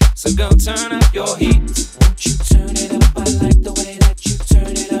 So go turn up your heat. Won't you turn it up? I like the way that you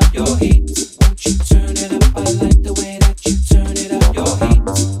turn it up. Your heat. Won't you turn it up? I like the way that you turn it up. Your heat.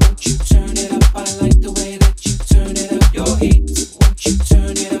 Won't you turn it up? I like the way that you turn it up. Your heat. Won't you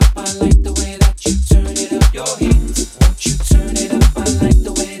turn it up? I like the way that you turn it up. Your heat. Won't you turn it up? I like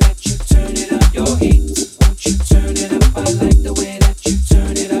the way that you turn it up. Your heat. Won't you turn it up? I like the way that you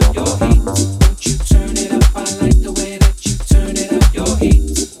turn it up. Your heat. Won't you turn it up? I like the way that you turn it up. Your heat.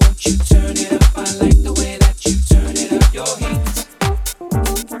 Won't you turn it up? I like the way that you turn it up. Your heat.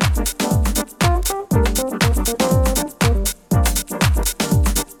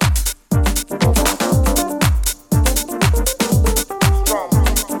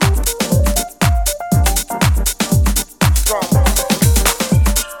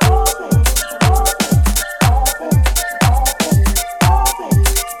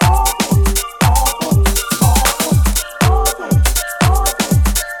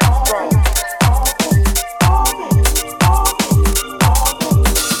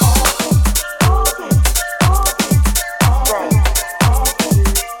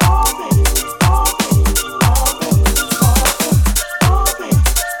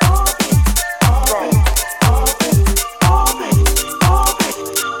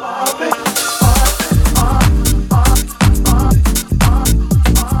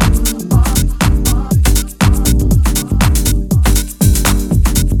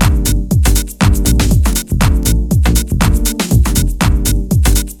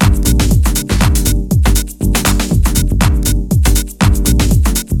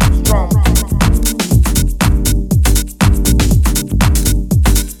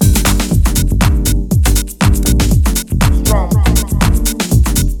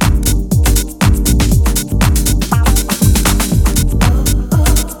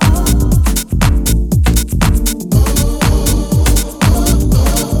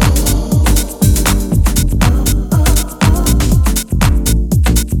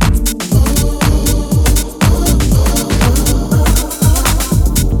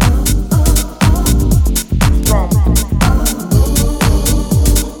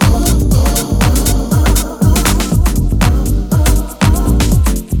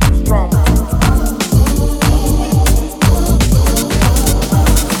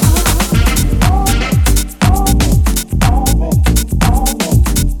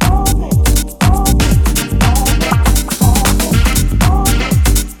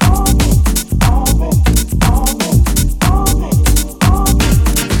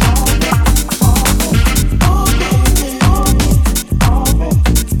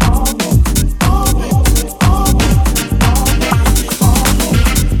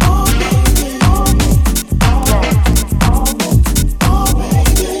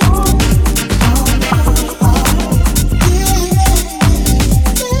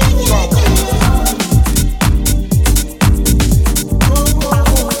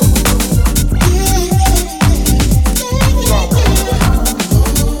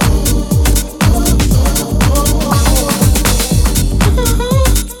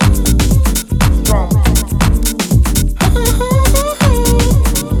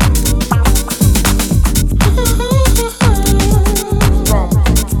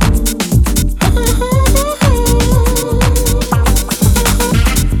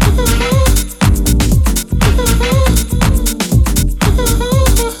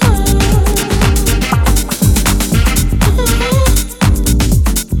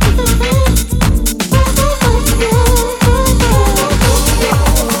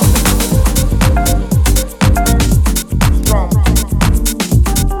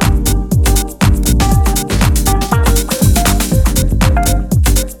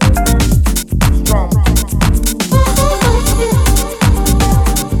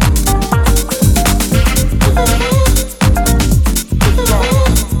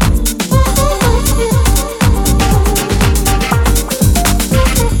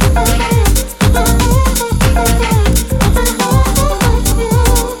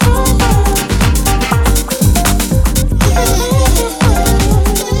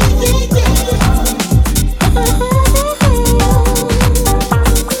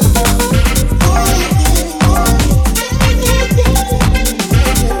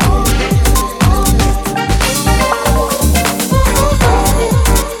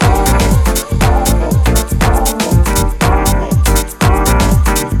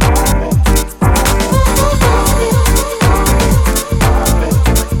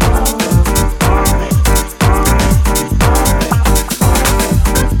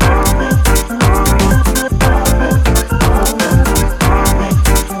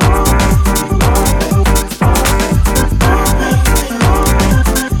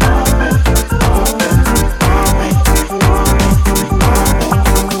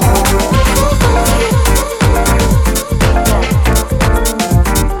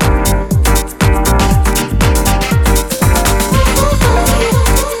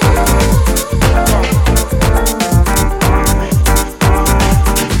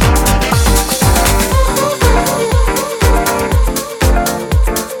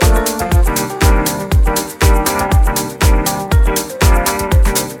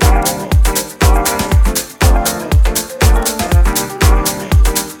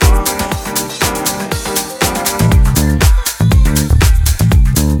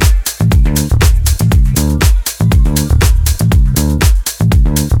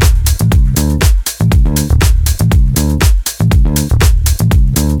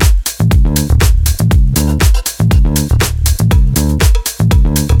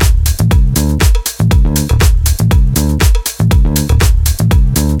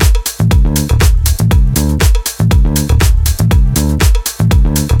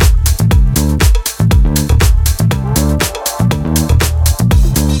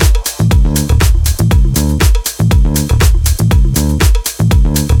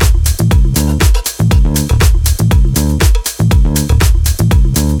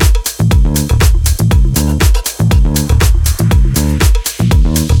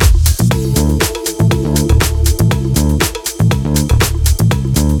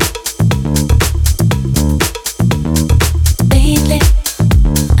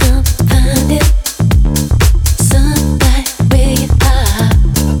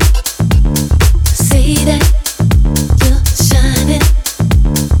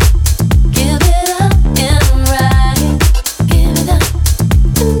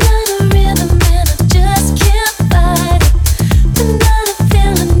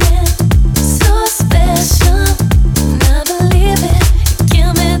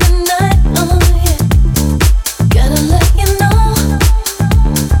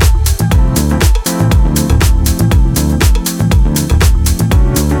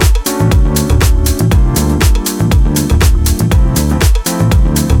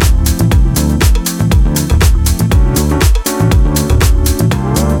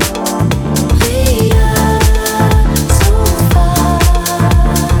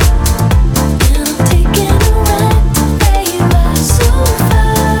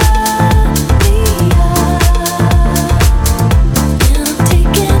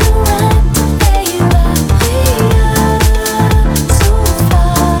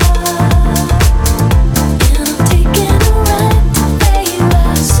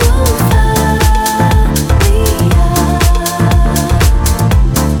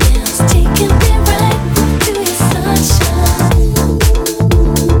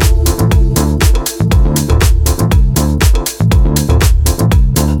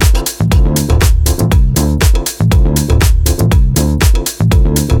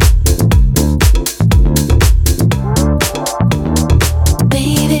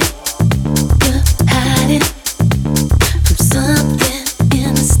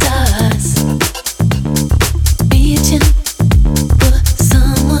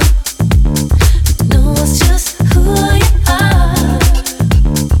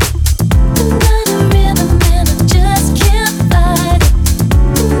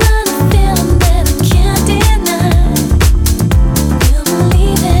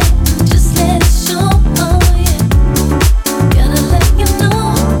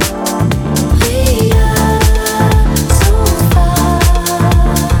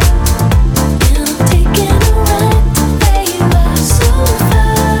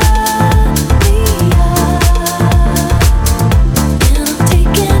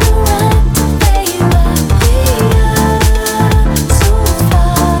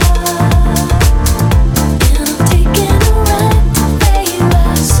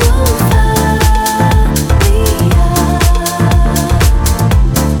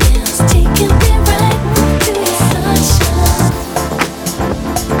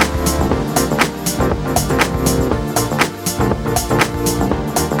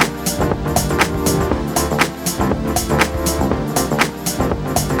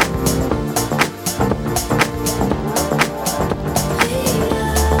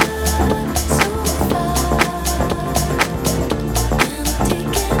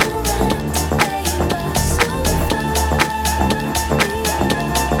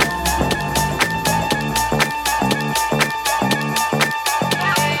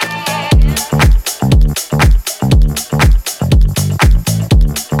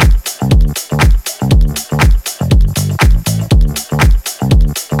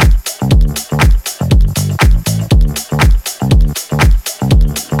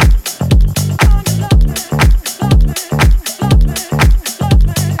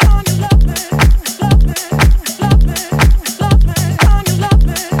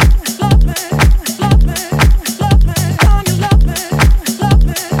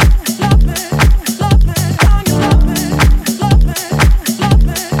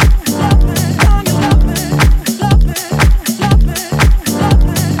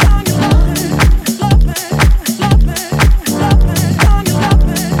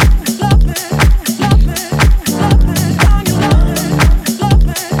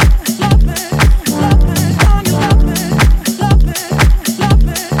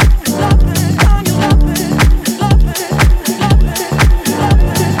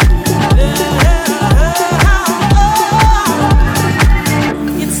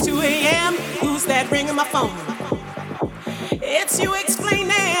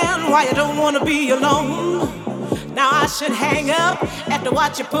 wanna be alone. Now I should hang up after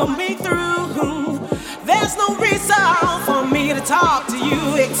what you put me through. There's no reason for me to talk to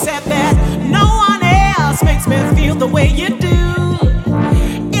you except that no one else makes me feel the way you do.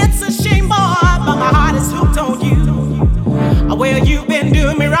 It's a shame, boy, but my heart is hooked on you. Well, you've been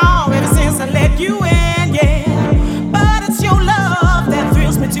doing me wrong ever since I let you in, yeah. But it's your love that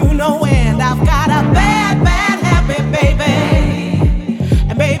thrills me to no end. I've got a bad, bad habit, baby.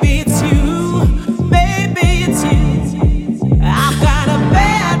 And baby, it's you. Baby, it's you. I've got a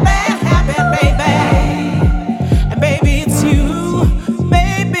bad, bad habit, baby. And baby, it's you.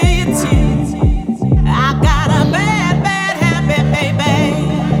 Baby, it's you. I've got a bad, bad habit, baby.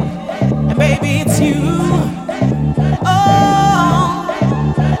 And baby, it's you.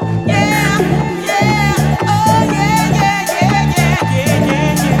 Yeah.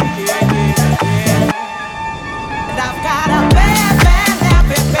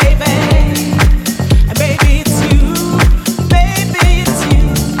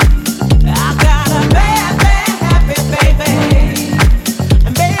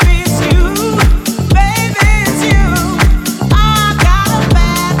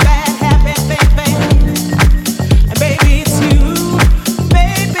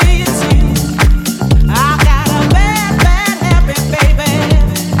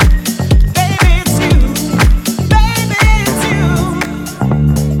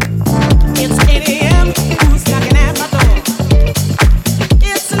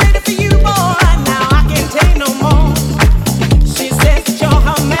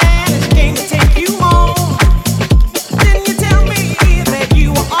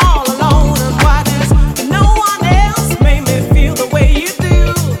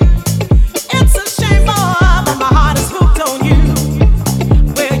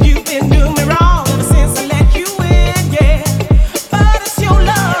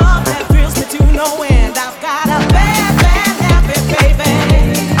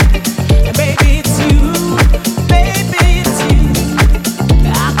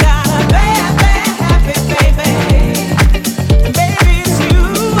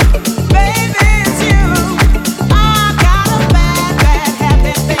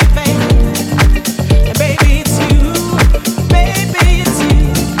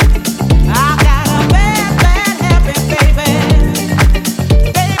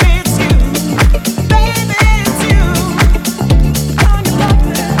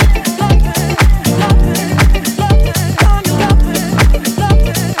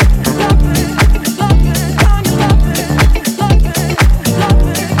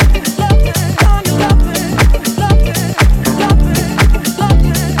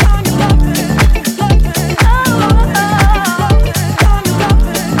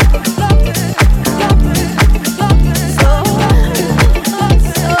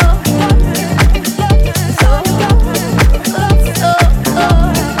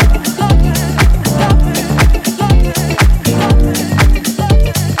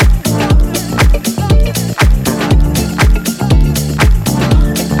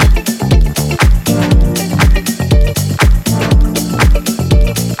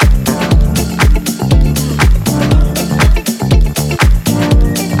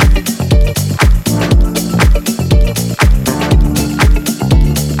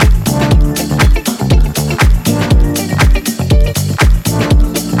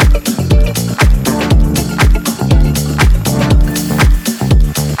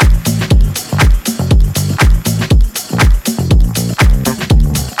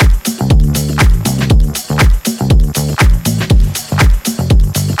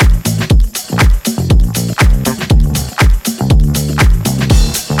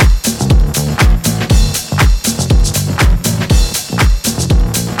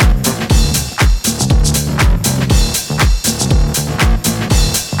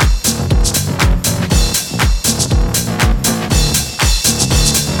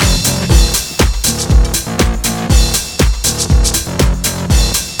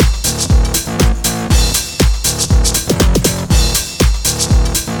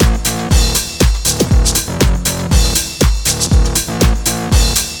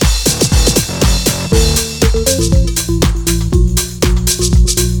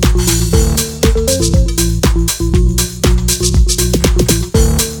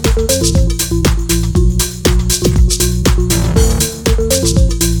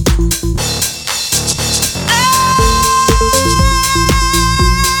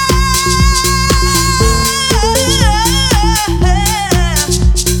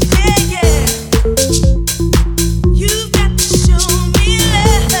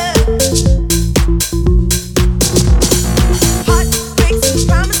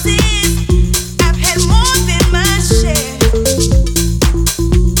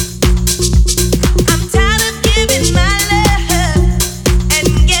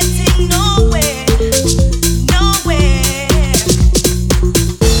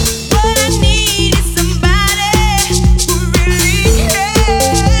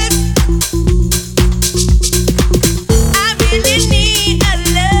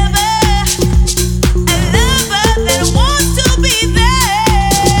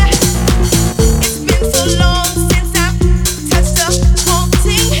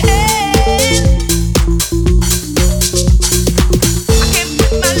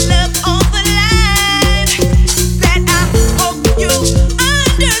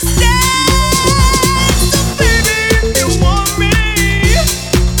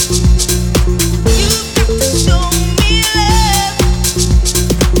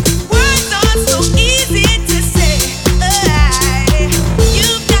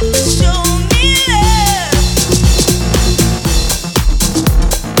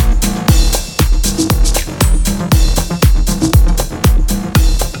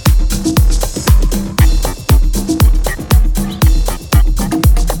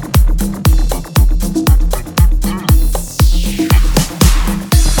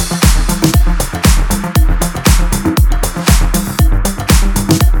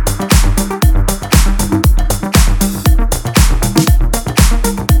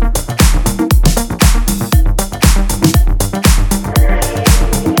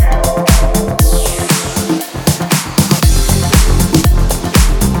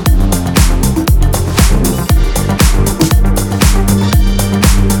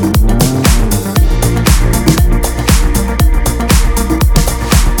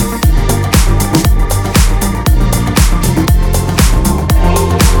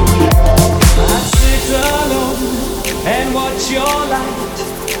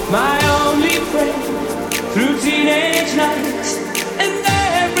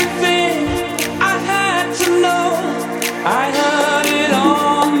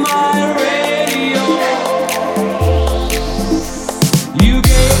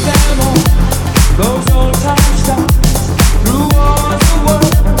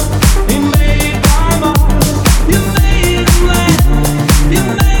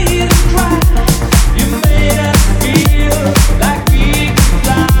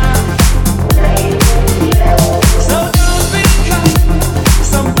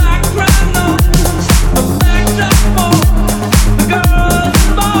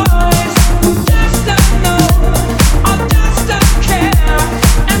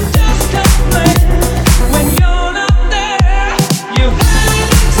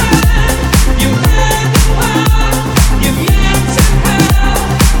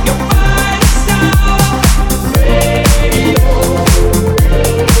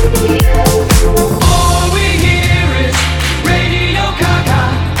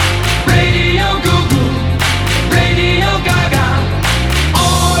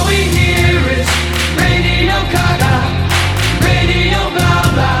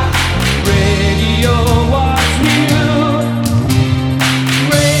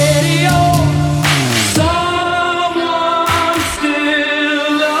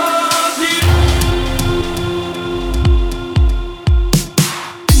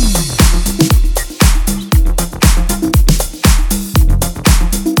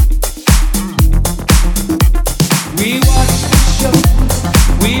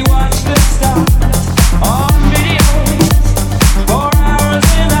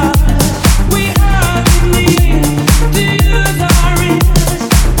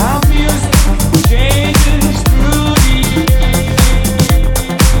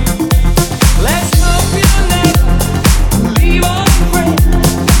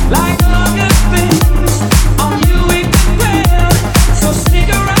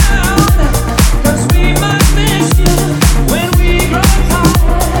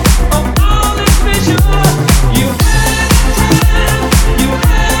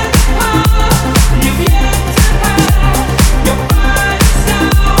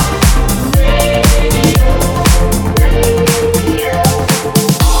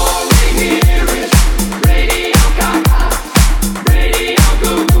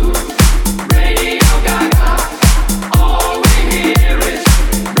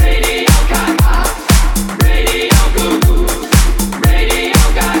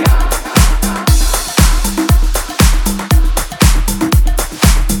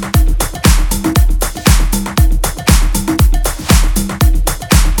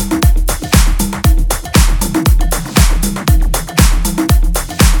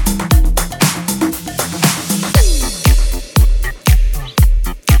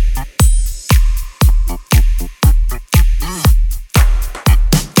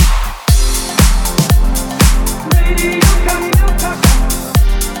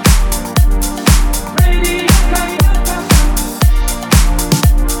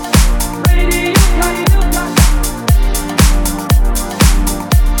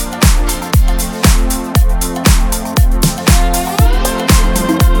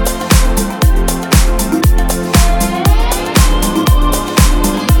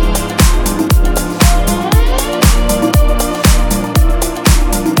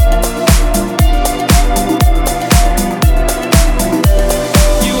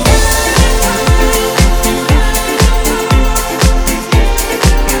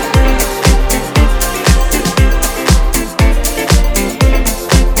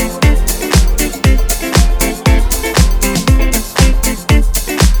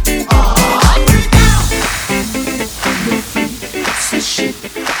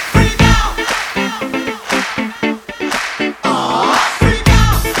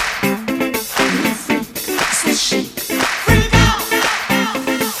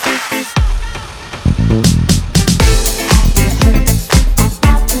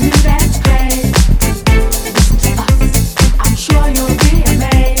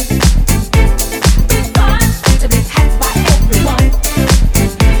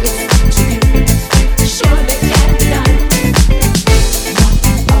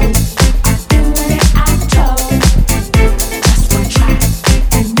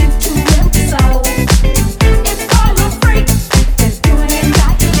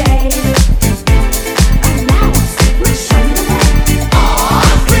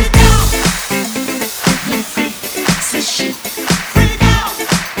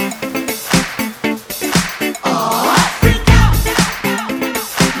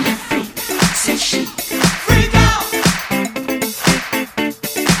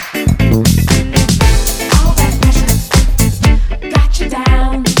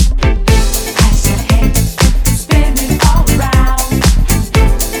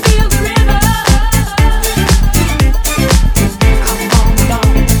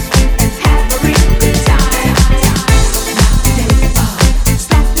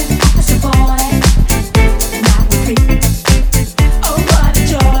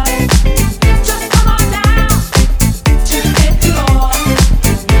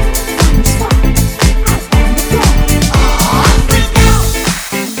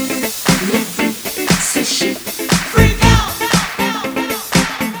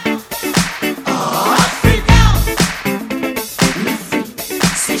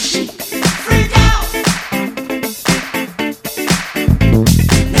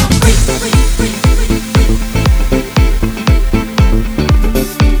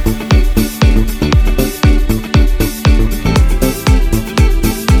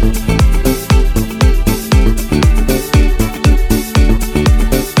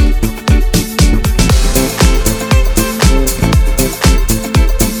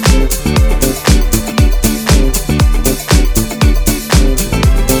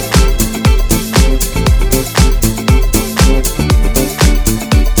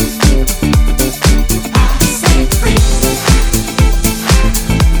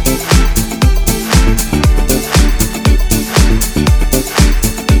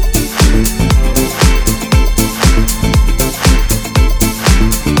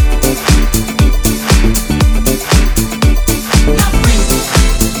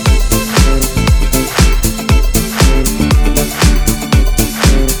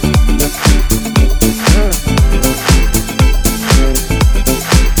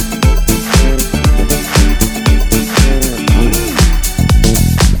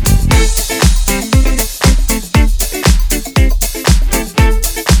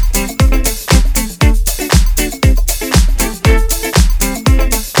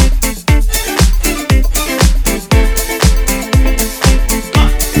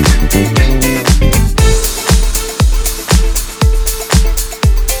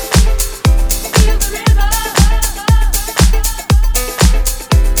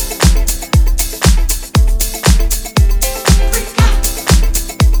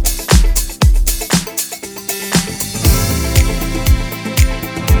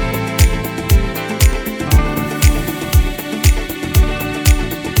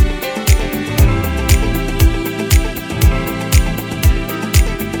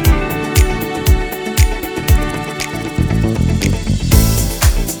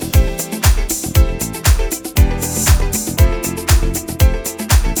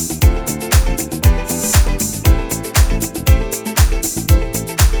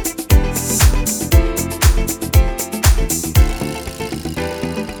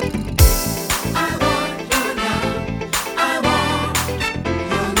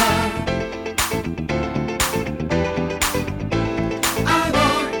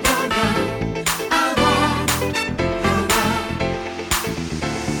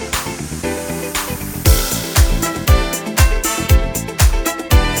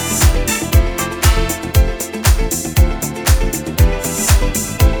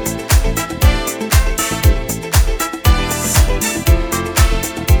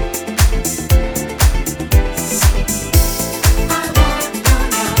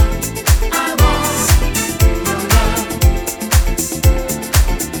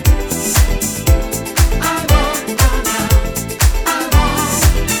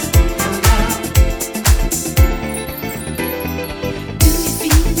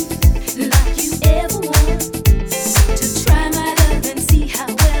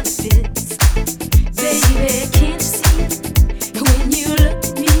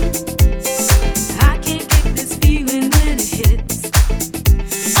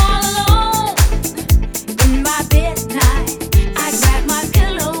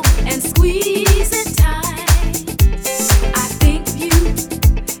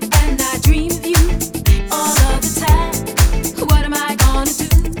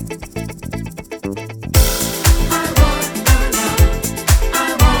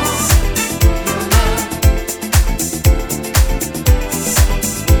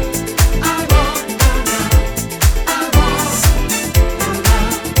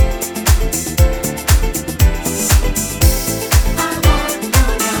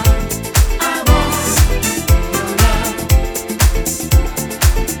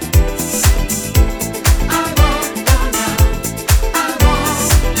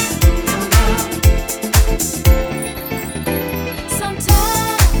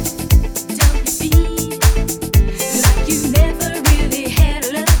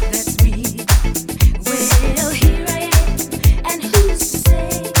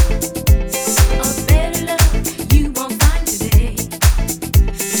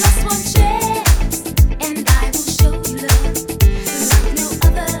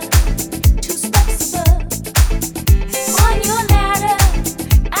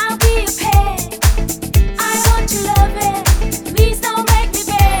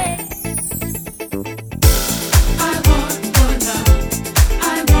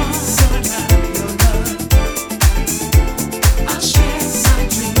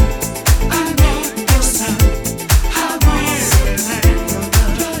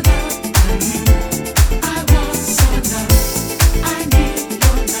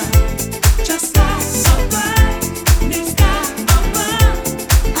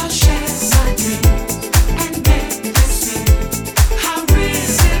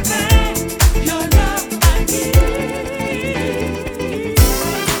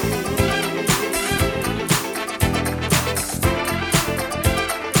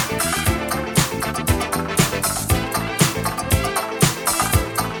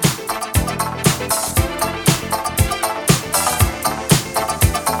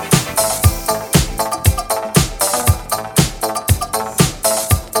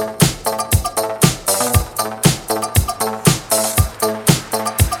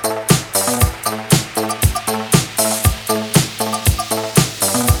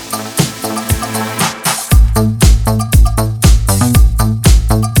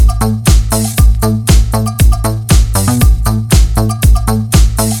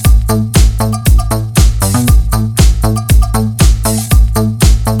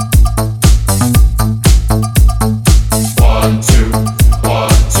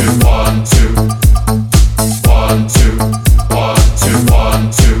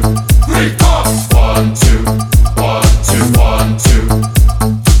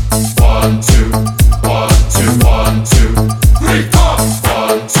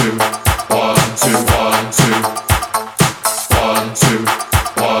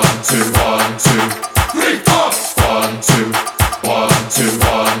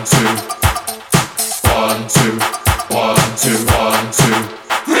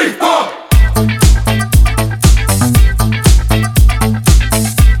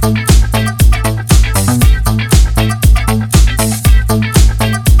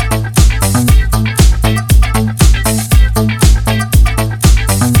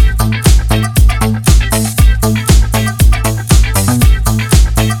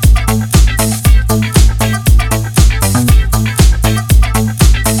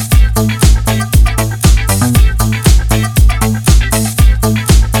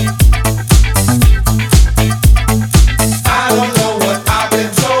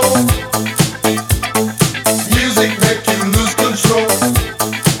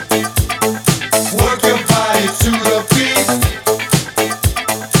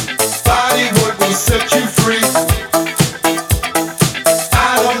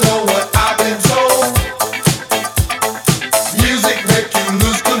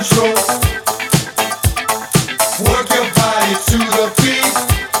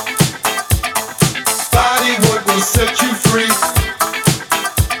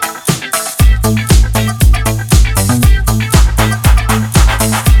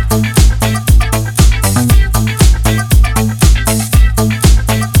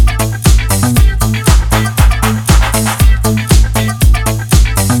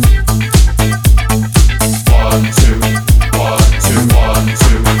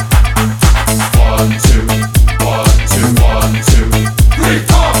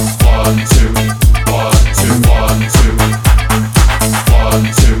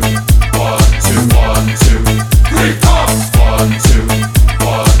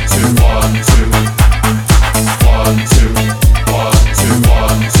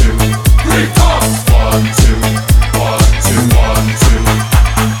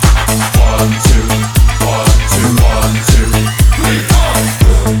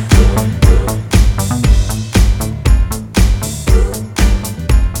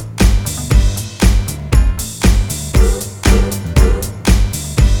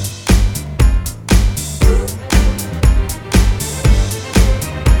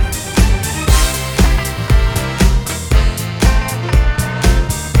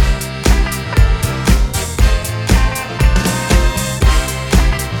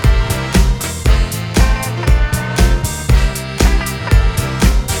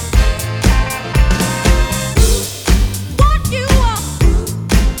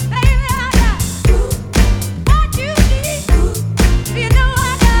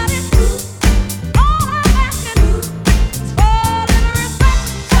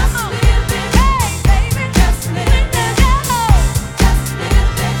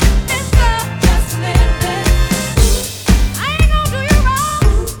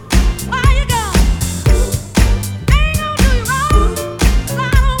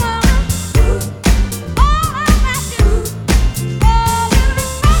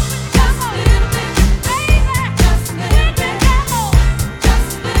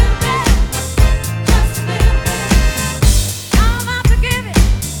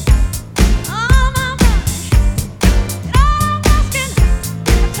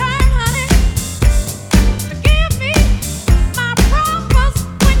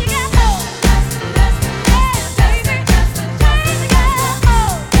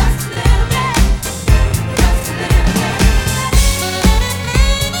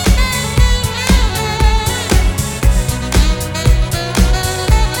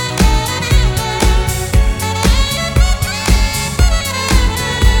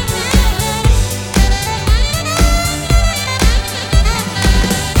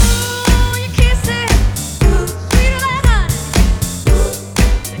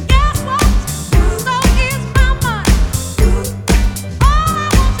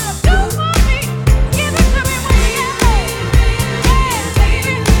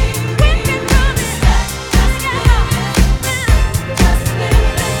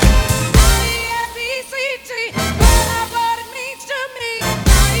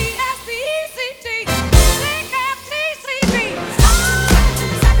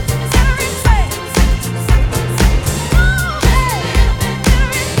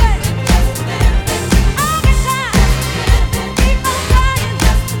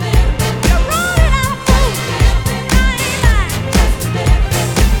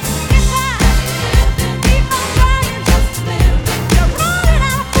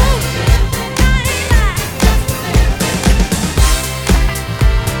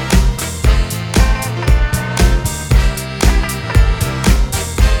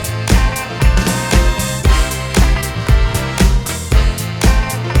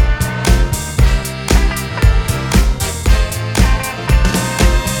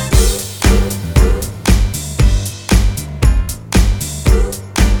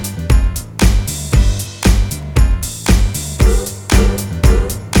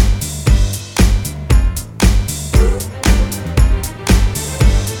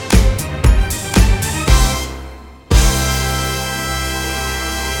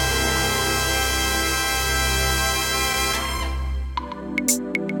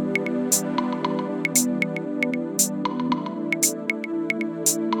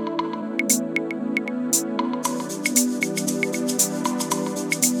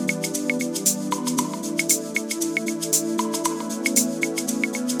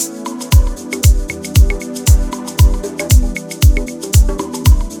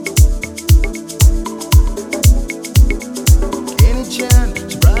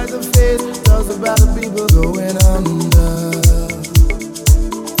 about the people going under.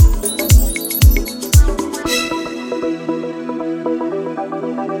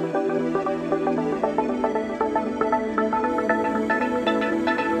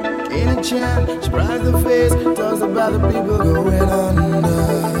 Any chant, she bright the face, talks about the people going under.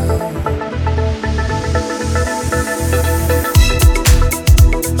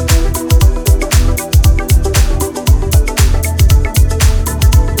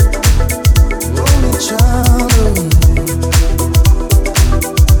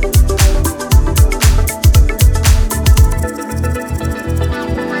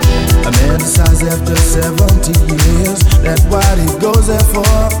 After 70 years, that's what he goes there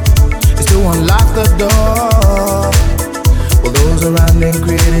for, is to unlock the door. While those around him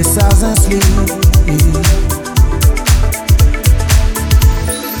criticize and sleep.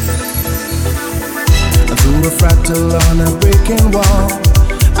 And through a fractal on a breaking wall,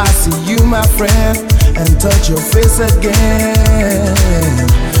 I see you, my friend, and touch your face again.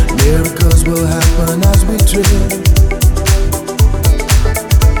 Miracles will happen as we trip.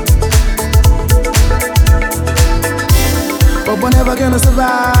 But we're never gonna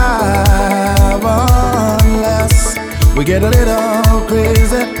survive unless we get a little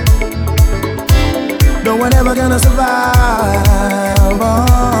crazy. No, we're never gonna survive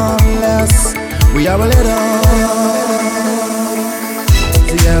unless we are a little.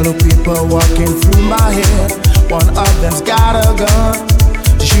 The yellow people walking through my head. One of them's got a gun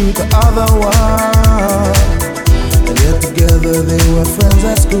to shoot the other one. And yet together they were friends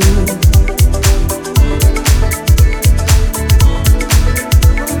at school.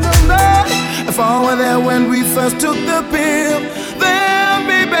 If I were there when we first took the pill, then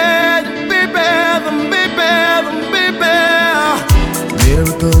be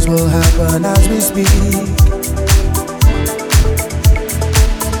miracles will happen as we speak.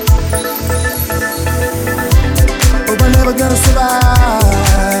 But we're never gonna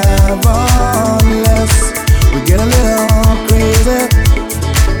survive unless we get a little crazy.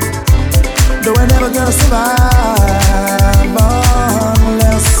 No, we're never gonna survive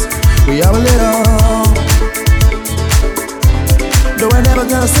unless we are a little. No, we're never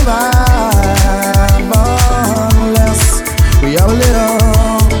gonna survive unless we are a little.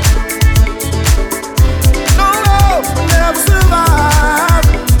 No, no, we'll never survive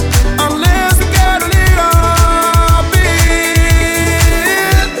unless we get a little bit.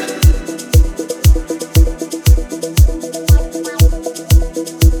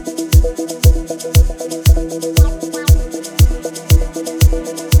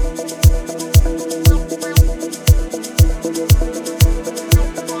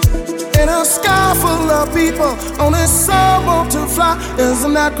 In a sky full of people, only some want to fly.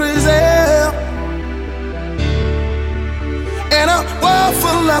 Isn't that crazy? In a world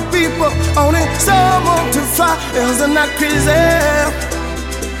full of people, only some want to fly. Isn't that crazy?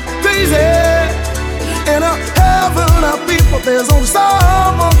 Crazy. In a heaven of people, there's only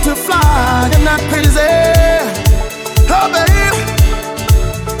some want to fly. Isn't that crazy? Oh, babe.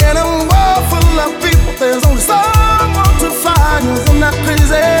 In a world full of people, there's only some want to fly. Isn't that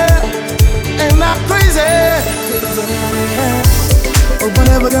crazy? Ain't that crazy? But we're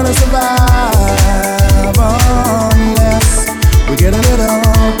never gonna survive unless we get a little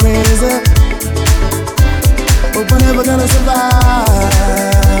crazy. But we're never gonna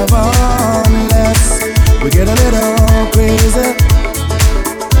survive unless we get a little crazy.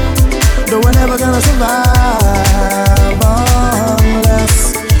 No, we're never gonna survive unless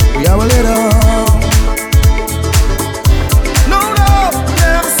we are a little.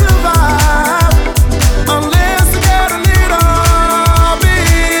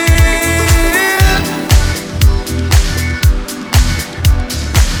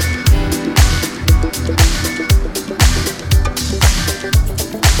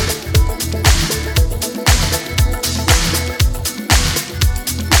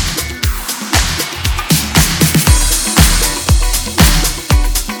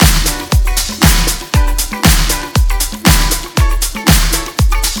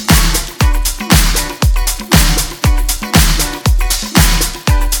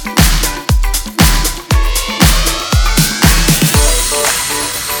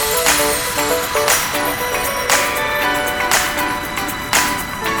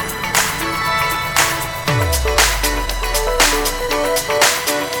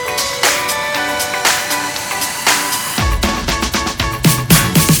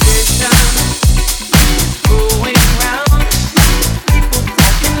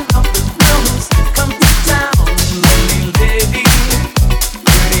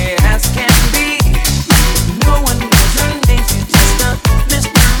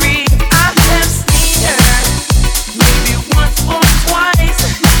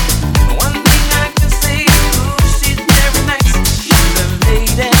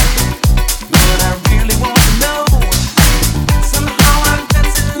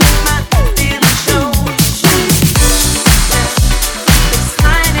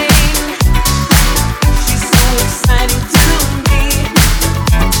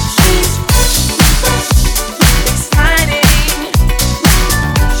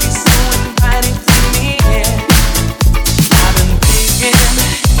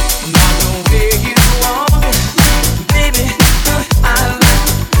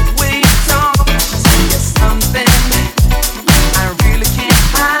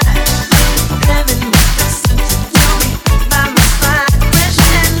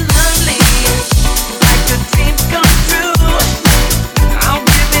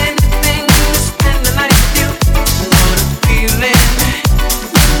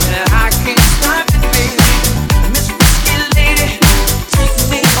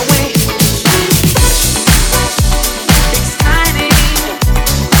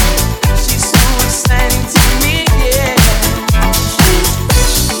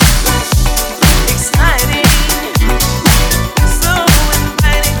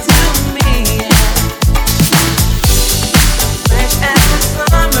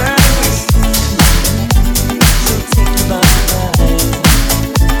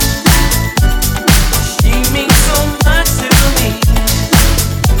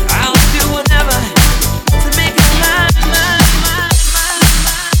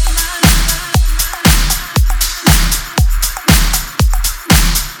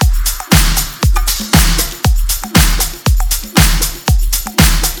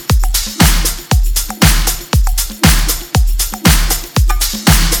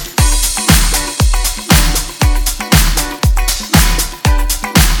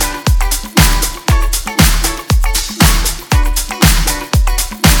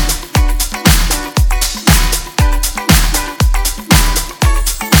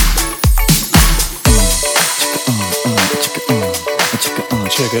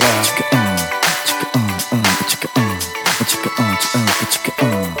 Check it out.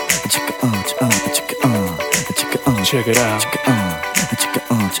 Check it out.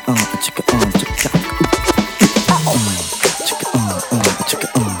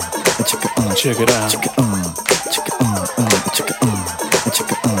 Check it out.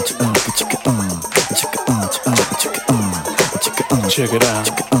 Check it out.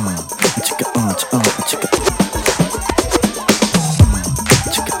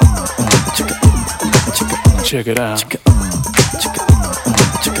 Check it out.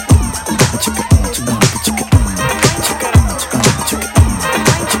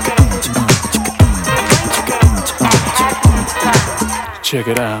 Check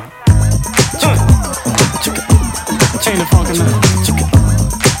it out. Ain't it funky now?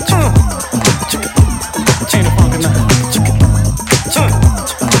 Ain't it funky now?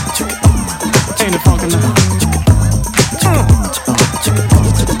 Ain't it funky now?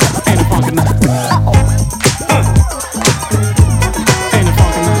 Ain't it funky now?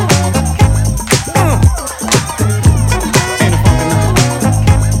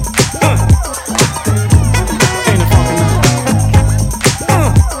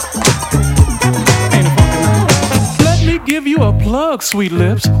 Sweet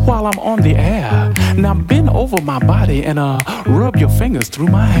lips, while I'm on the air. Now bend over my body and rub your fingers through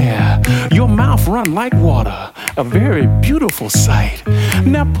my hair. Your mouth run like water, a very beautiful sight.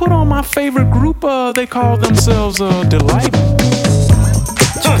 Now put on my favorite group, they call themselves Delight.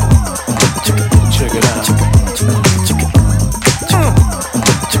 Check it out.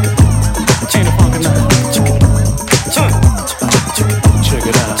 Ain't it funky now? Check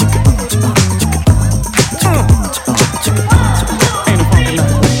it out.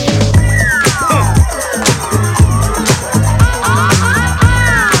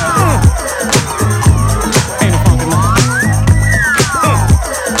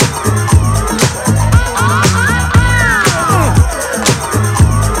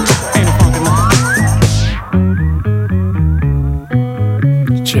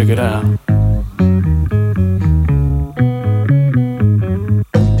 Check it out.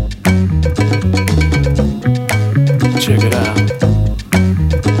 Check it out.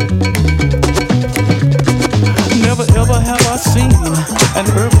 Never ever have I seen an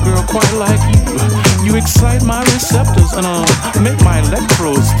earth girl quite like you. You excite my receptors and make my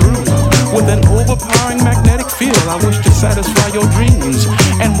electrodes through. With an overpowering magnetic field, I wish to satisfy your dreams.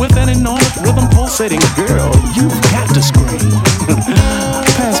 And with an enormous rhythm pulsating, girl, you've got to scream.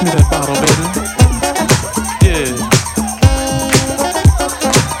 Pass me that bottle, baby. Yeah.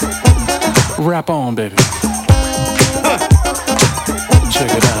 Rap on, baby.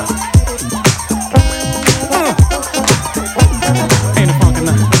 Check it out. Ain't it funky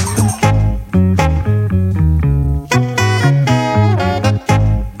now?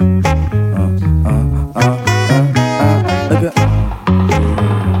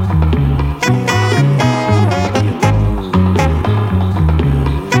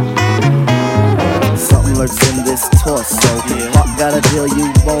 Got a deal you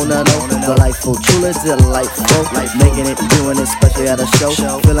wanna know. Delightful, truly delightful. Making it, doing it, especially at a show.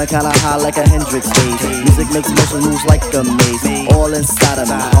 Feeling kinda high like a Hendrix haze. Music makes motion moves like a maze. All inside of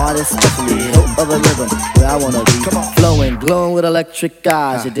me, heart especially. Hilt of the rhythm, where I wanna be. Flowing, glowing with electric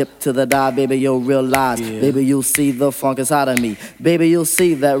eyes. You dip to the dive, baby, you'll realize. Baby, you'll see the funk inside of me. Baby, you'll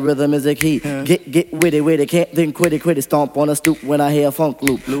see that rhythm is the key. Get witty, can't think quitty. Stomp on a stoop when I hear a funk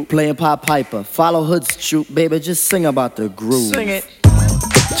loop. Playing Pied Piper, follow Hood's troop. Baby, just sing about the groove. Sing it.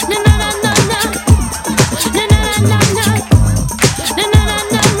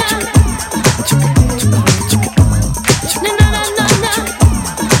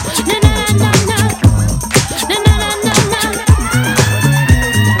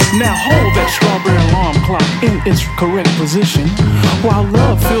 Now hold that strawberry alarm clock in its correct position. While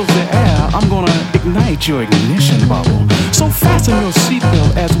love fills the air, I'm gonna ignite your ignition bubble. So fasten your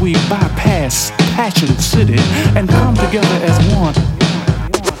seatbelt as we bypass Passion City and come together as one.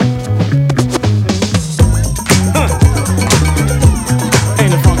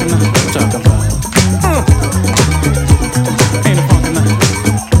 Ain't it funky now? What you talking about? Ain't it funky now?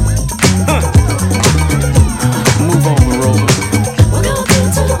 Move over, Rover.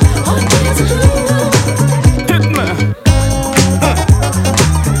 Hit me.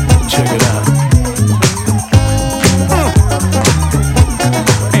 Check it out.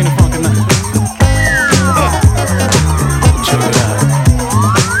 Ain't it funky now? Check it out.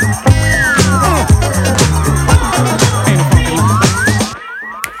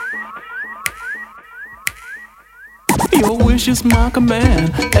 is just my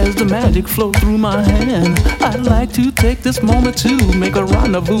command. As the magic flows through my hand, I'd like to take this moment to make a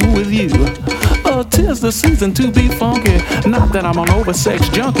rendezvous with you. Oh, 'tis the season to be funky. Not that I'm an oversex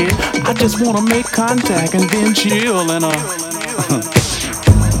junkie. I just wanna make contact and then chill and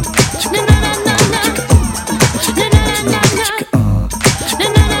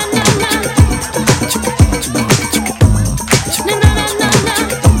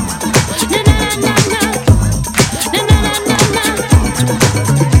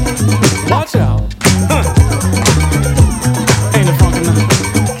watch out. Ain't it funky now?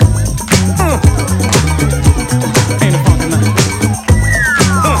 Ain't it funky now?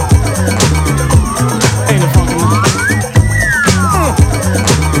 Ain't it funky now? Ain't it funky now?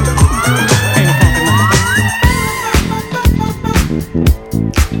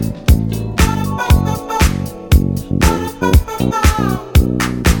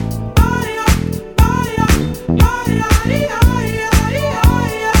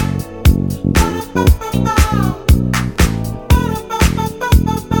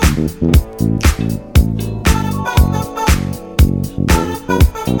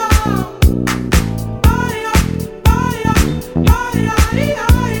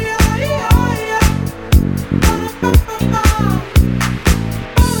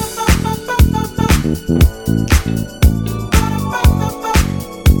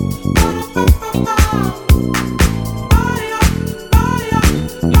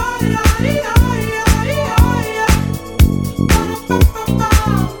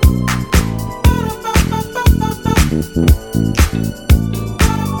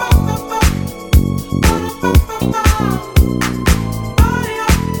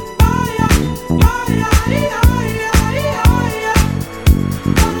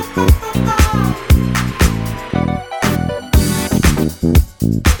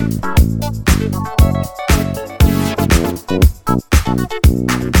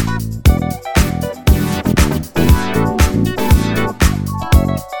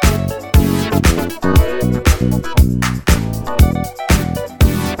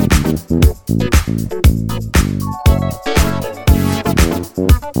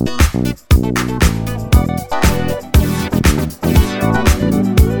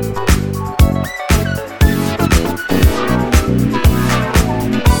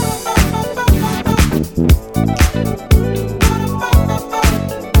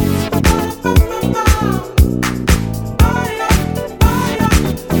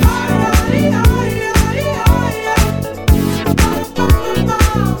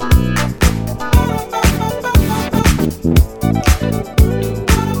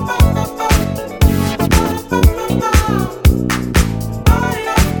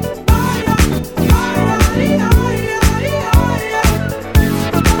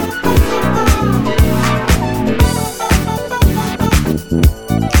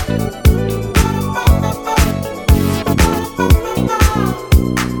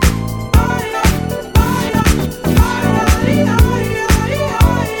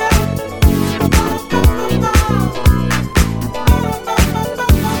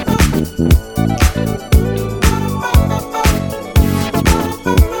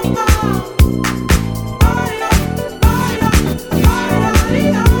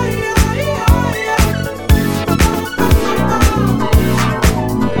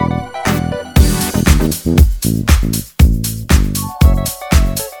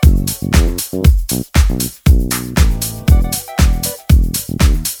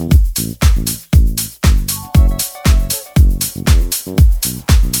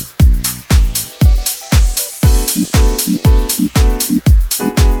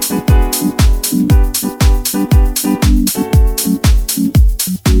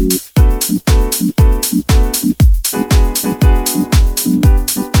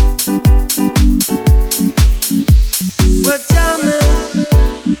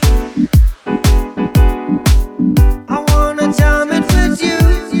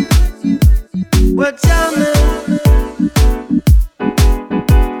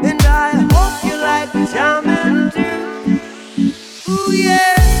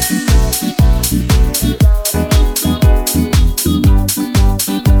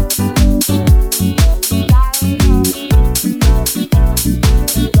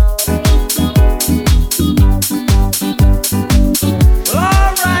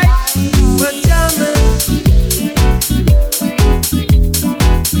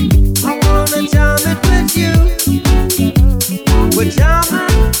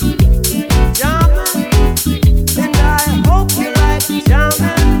 Jamming, and I hope you like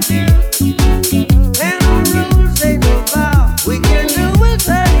jamming.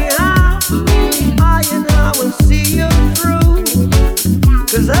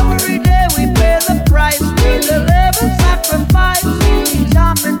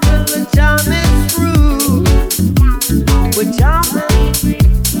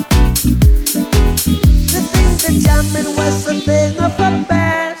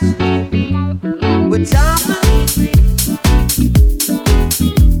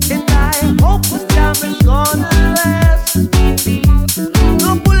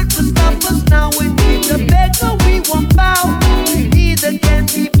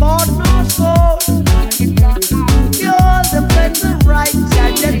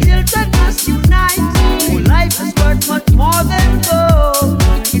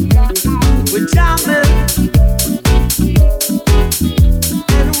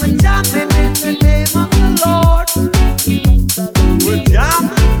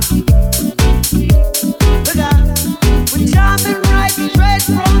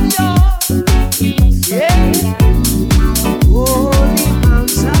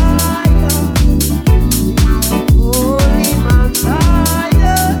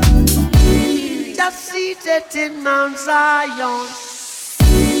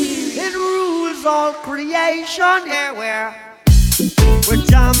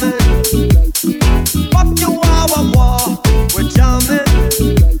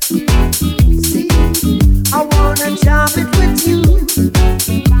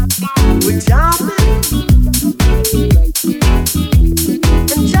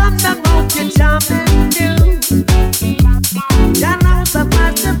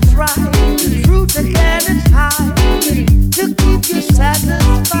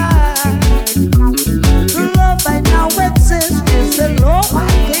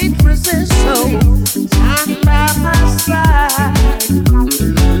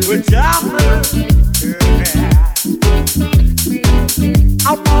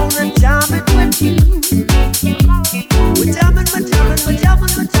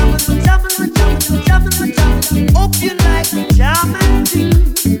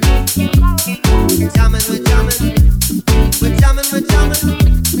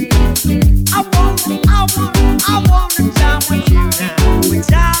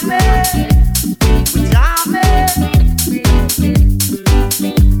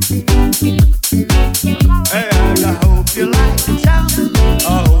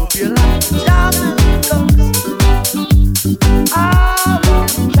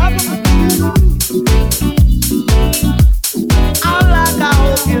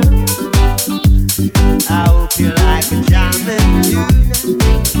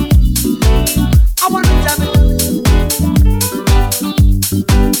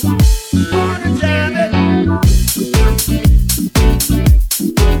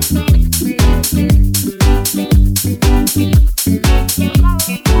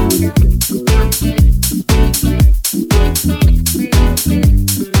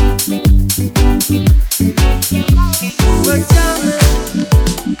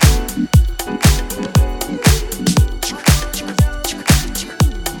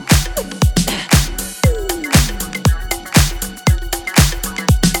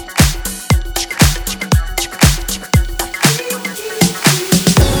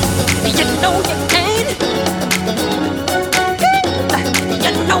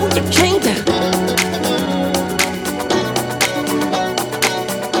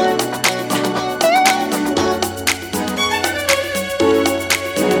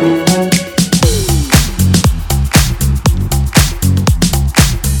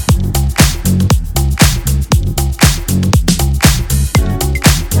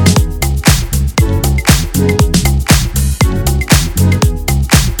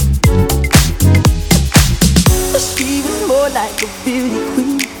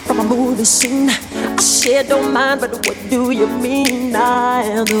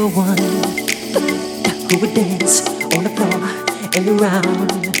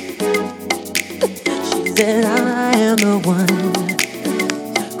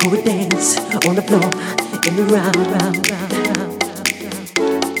 Dance on the floor in the round.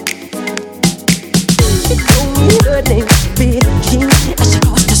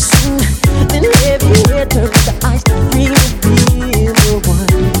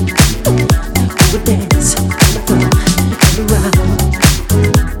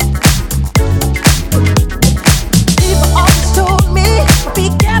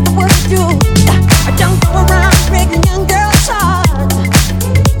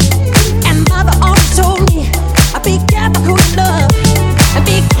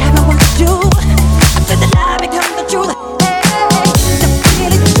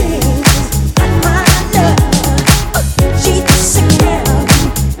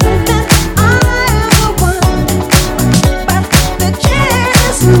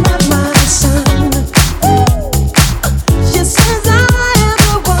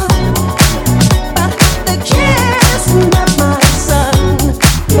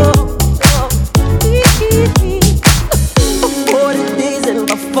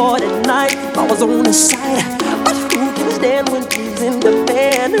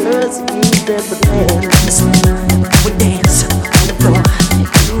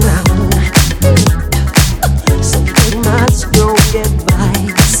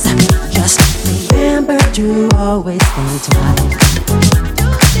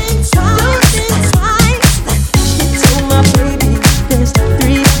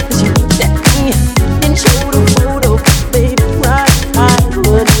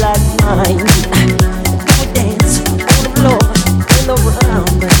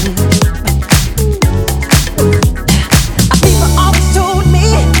 People always told me,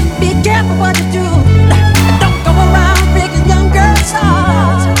 be careful what you do. Don't go around breaking young girls'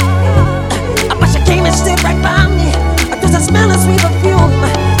 hearts. But she came and stood right by me. Cause I smell a sweet perfume.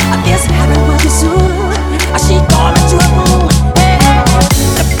 I guess it happened much too soon. She called me to her room.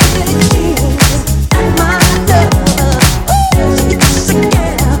 The pretty tears and my love. She's a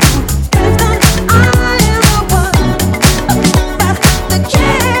girl. And I am the one. But the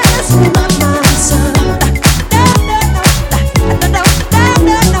kiss.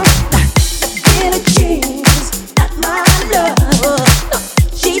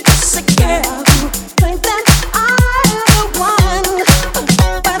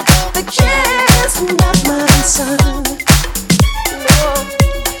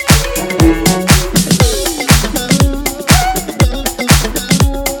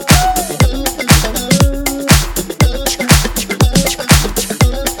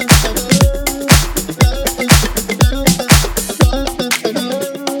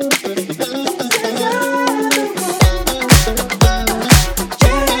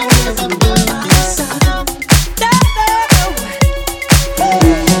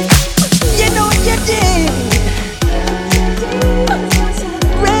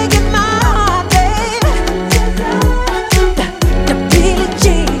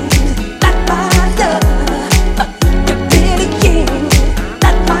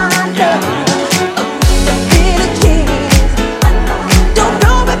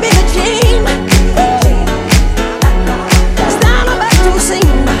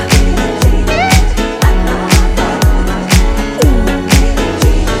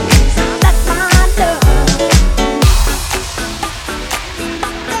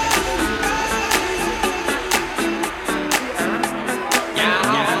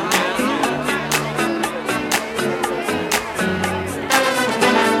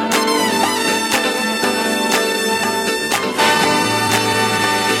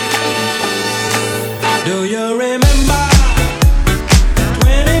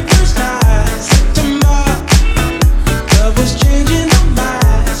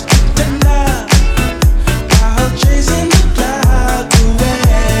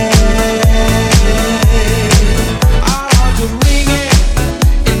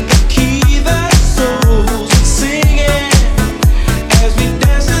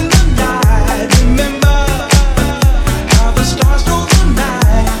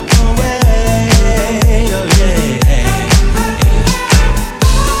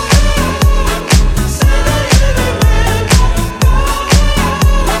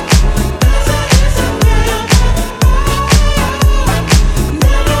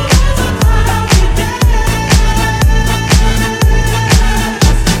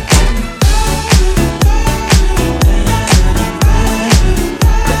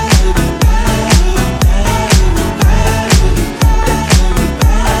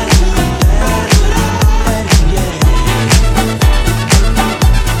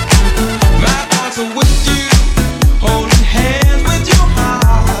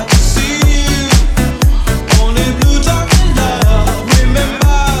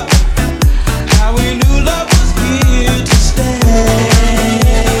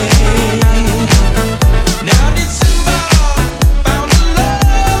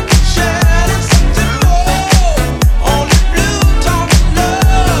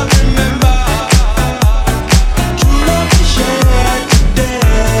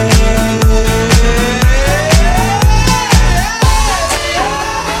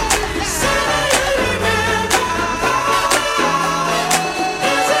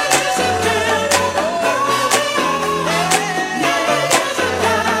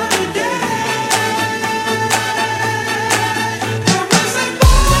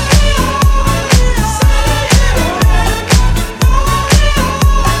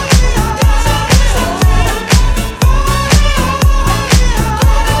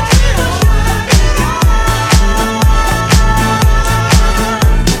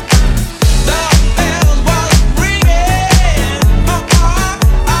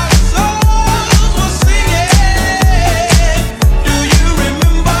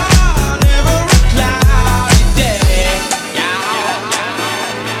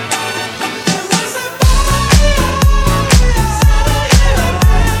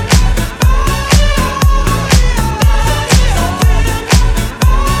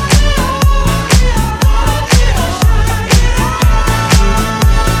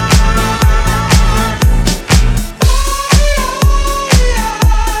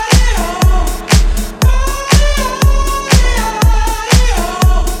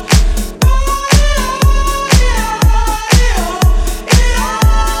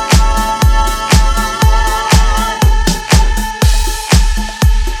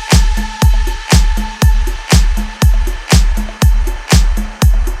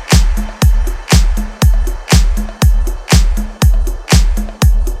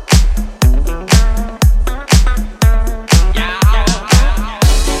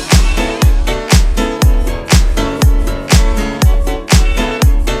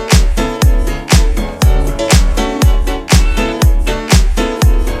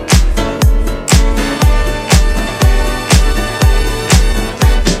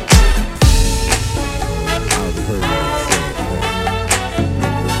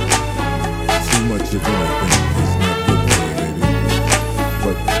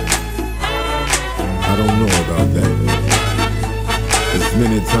 don't know about that. As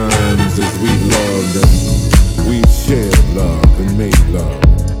many times as we've loved and we've shared love and made love,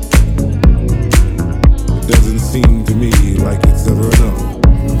 it doesn't seem to me like it's ever enough.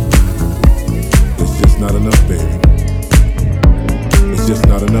 It's just not enough, baby. It's just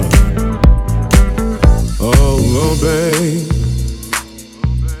not enough. Oh, babe,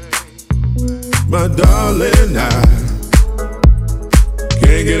 my darling, I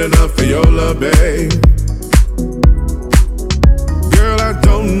can't get enough of your love, babe. Girl, I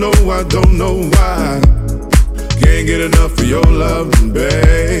don't know why. Can't get enough of your love,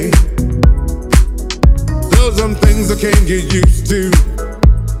 babe. There's some things I can't get used to,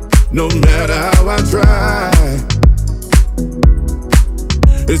 no matter how I try.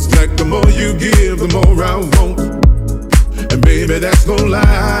 It's like the more you give, the more I want. And baby, that's no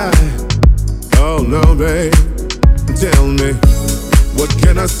lie. Oh no, babe, tell me, what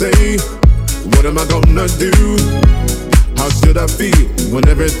can I say? What am I gonna do? How should I feel when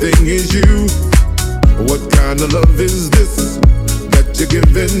everything is you? What kind of love is this that you're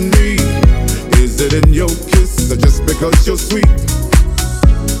giving me? Is it in your kiss or just because you're sweet?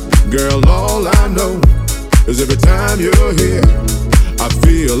 Girl, all I know is every time you're here, I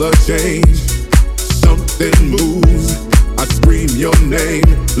feel a change. Something moves, I scream your name.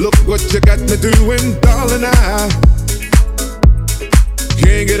 Look what you got me doing, darling, I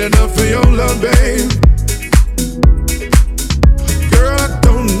can't get enough of your love, babe. Girl, I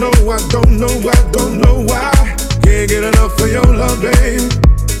don't know why. Can't get enough of your love, babe.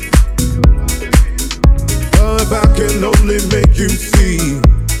 Oh, if I can only make you see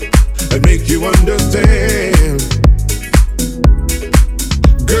and make you understand.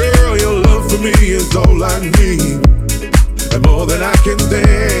 Girl, your love for me is all I need, and more than I can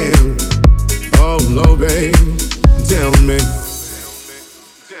stand. Oh, no, babe, tell me,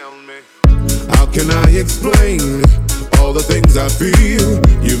 how can I explain all the things I feel?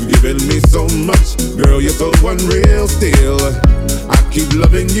 You've given me so much, girl, you're so unreal still. I keep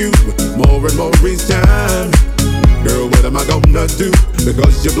loving you more and more each time. Girl, what am I gonna do?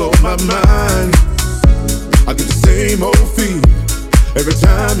 Because you blow my mind. I get the same old feel every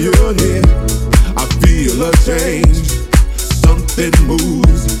time you're here. I feel a change. Something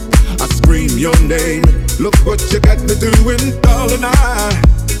moves, I scream your name. Look what you got me doing, darling, I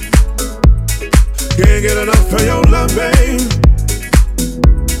can't get enough of your love, babe.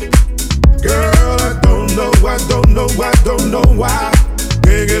 Girl, I don't know why.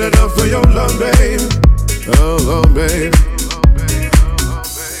 Can't get enough of your love, babe. Oh, babe.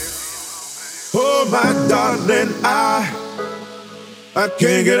 Oh, my darling, I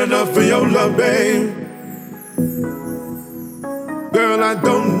can't get enough of your love, babe. Girl, I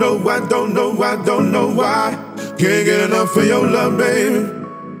don't know why. Can't get enough of your love, babe.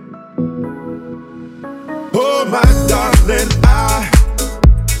 Oh, my darling,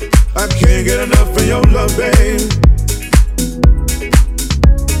 I can't get enough of your love, babe.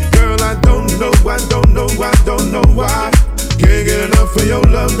 Girl, I don't know why. Can't get enough of your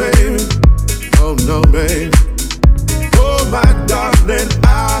love, babe. Oh, no, babe. Oh, my darling,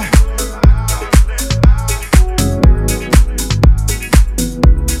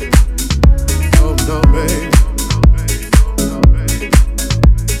 oh, no, babe.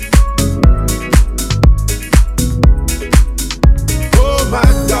 Oh, my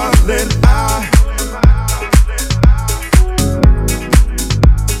darling, I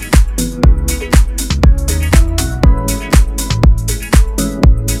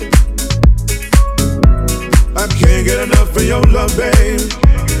can't get enough of your love, babe.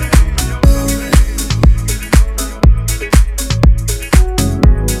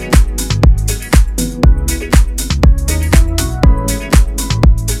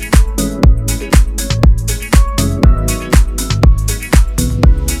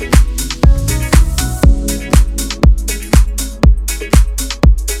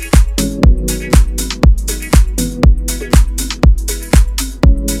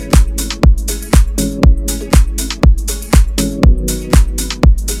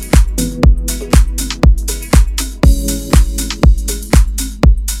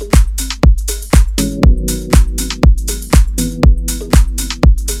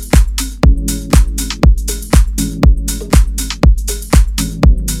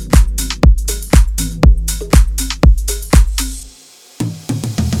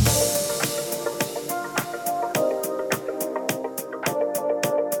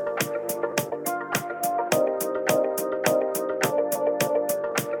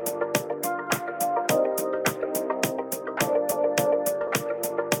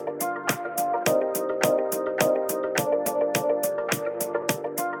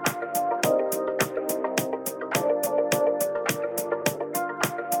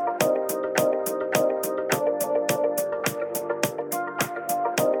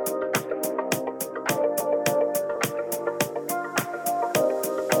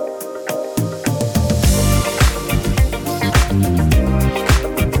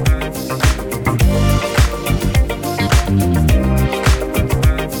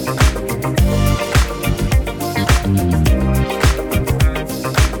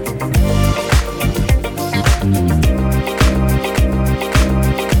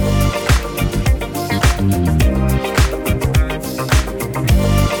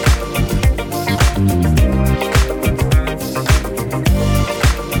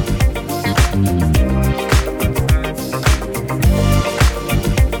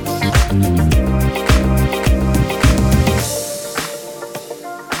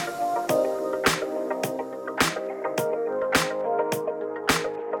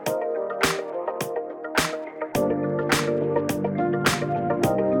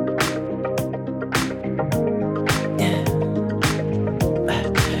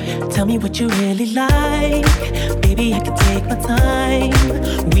 me what you really like. Baby, I can take my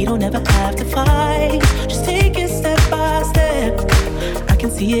time. We don't ever have to fight. Just take it step by step. I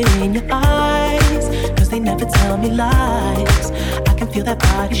can see it in your eyes, cause they never tell me lies. I can feel that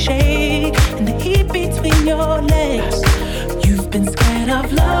body shake and the heat between your legs. You've been scared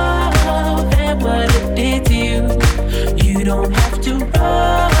of love and what it did to you. You don't have to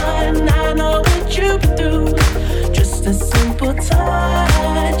run, I know what you've been through. Just a simple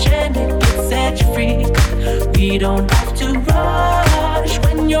touch and it can set you free. We don't have to rush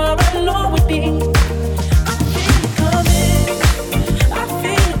when you're alone with me. I feel it coming, I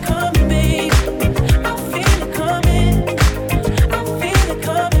feel it coming, babe. I feel it coming, I feel it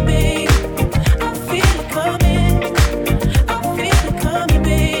coming, babe. I feel it coming, I feel it coming,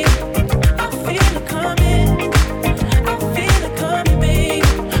 babe. I feel it coming, I feel it coming, babe.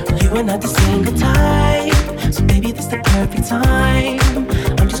 You are not the single type, so baby, this the perfect time.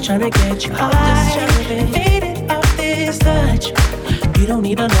 I'm just tryna get you high, faded off this touch. You don't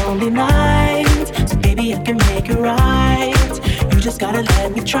need a lonely night, so baby, I can make it right. You just gotta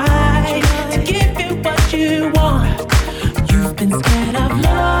let me try to give you what you want. You've been scared of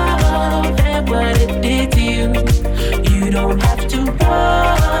love and what it did to you. You don't have to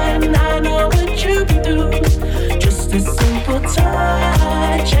run, I know what you've been through. Just a simple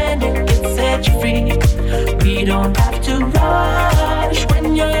touch and it can set you free. We don't have to rush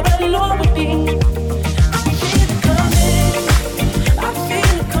when you're alone with me. I feel it coming, I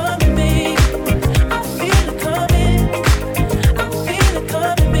feel it coming, babe. I feel it coming, I feel it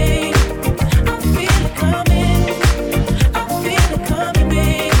coming, babe. I feel it coming, I feel it coming,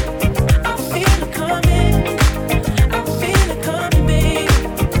 babe. I feel it coming, I feel it coming, babe.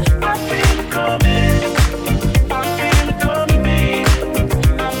 I feel it coming, I feel it coming, babe.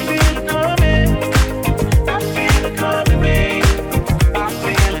 I feel it coming, I feel it coming, babe. I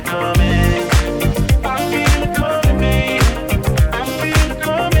feel it coming, I feel it coming, babe. I feel it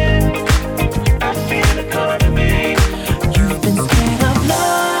coming, I feel it coming, babe. You've been scared of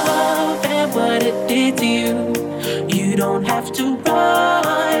love and what it did to you. You don't have to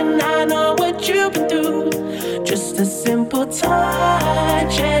run, I know what you've been through. Just a simple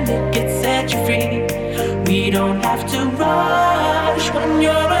touch and it can set you free. We don't have to rush when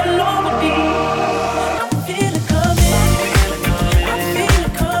you're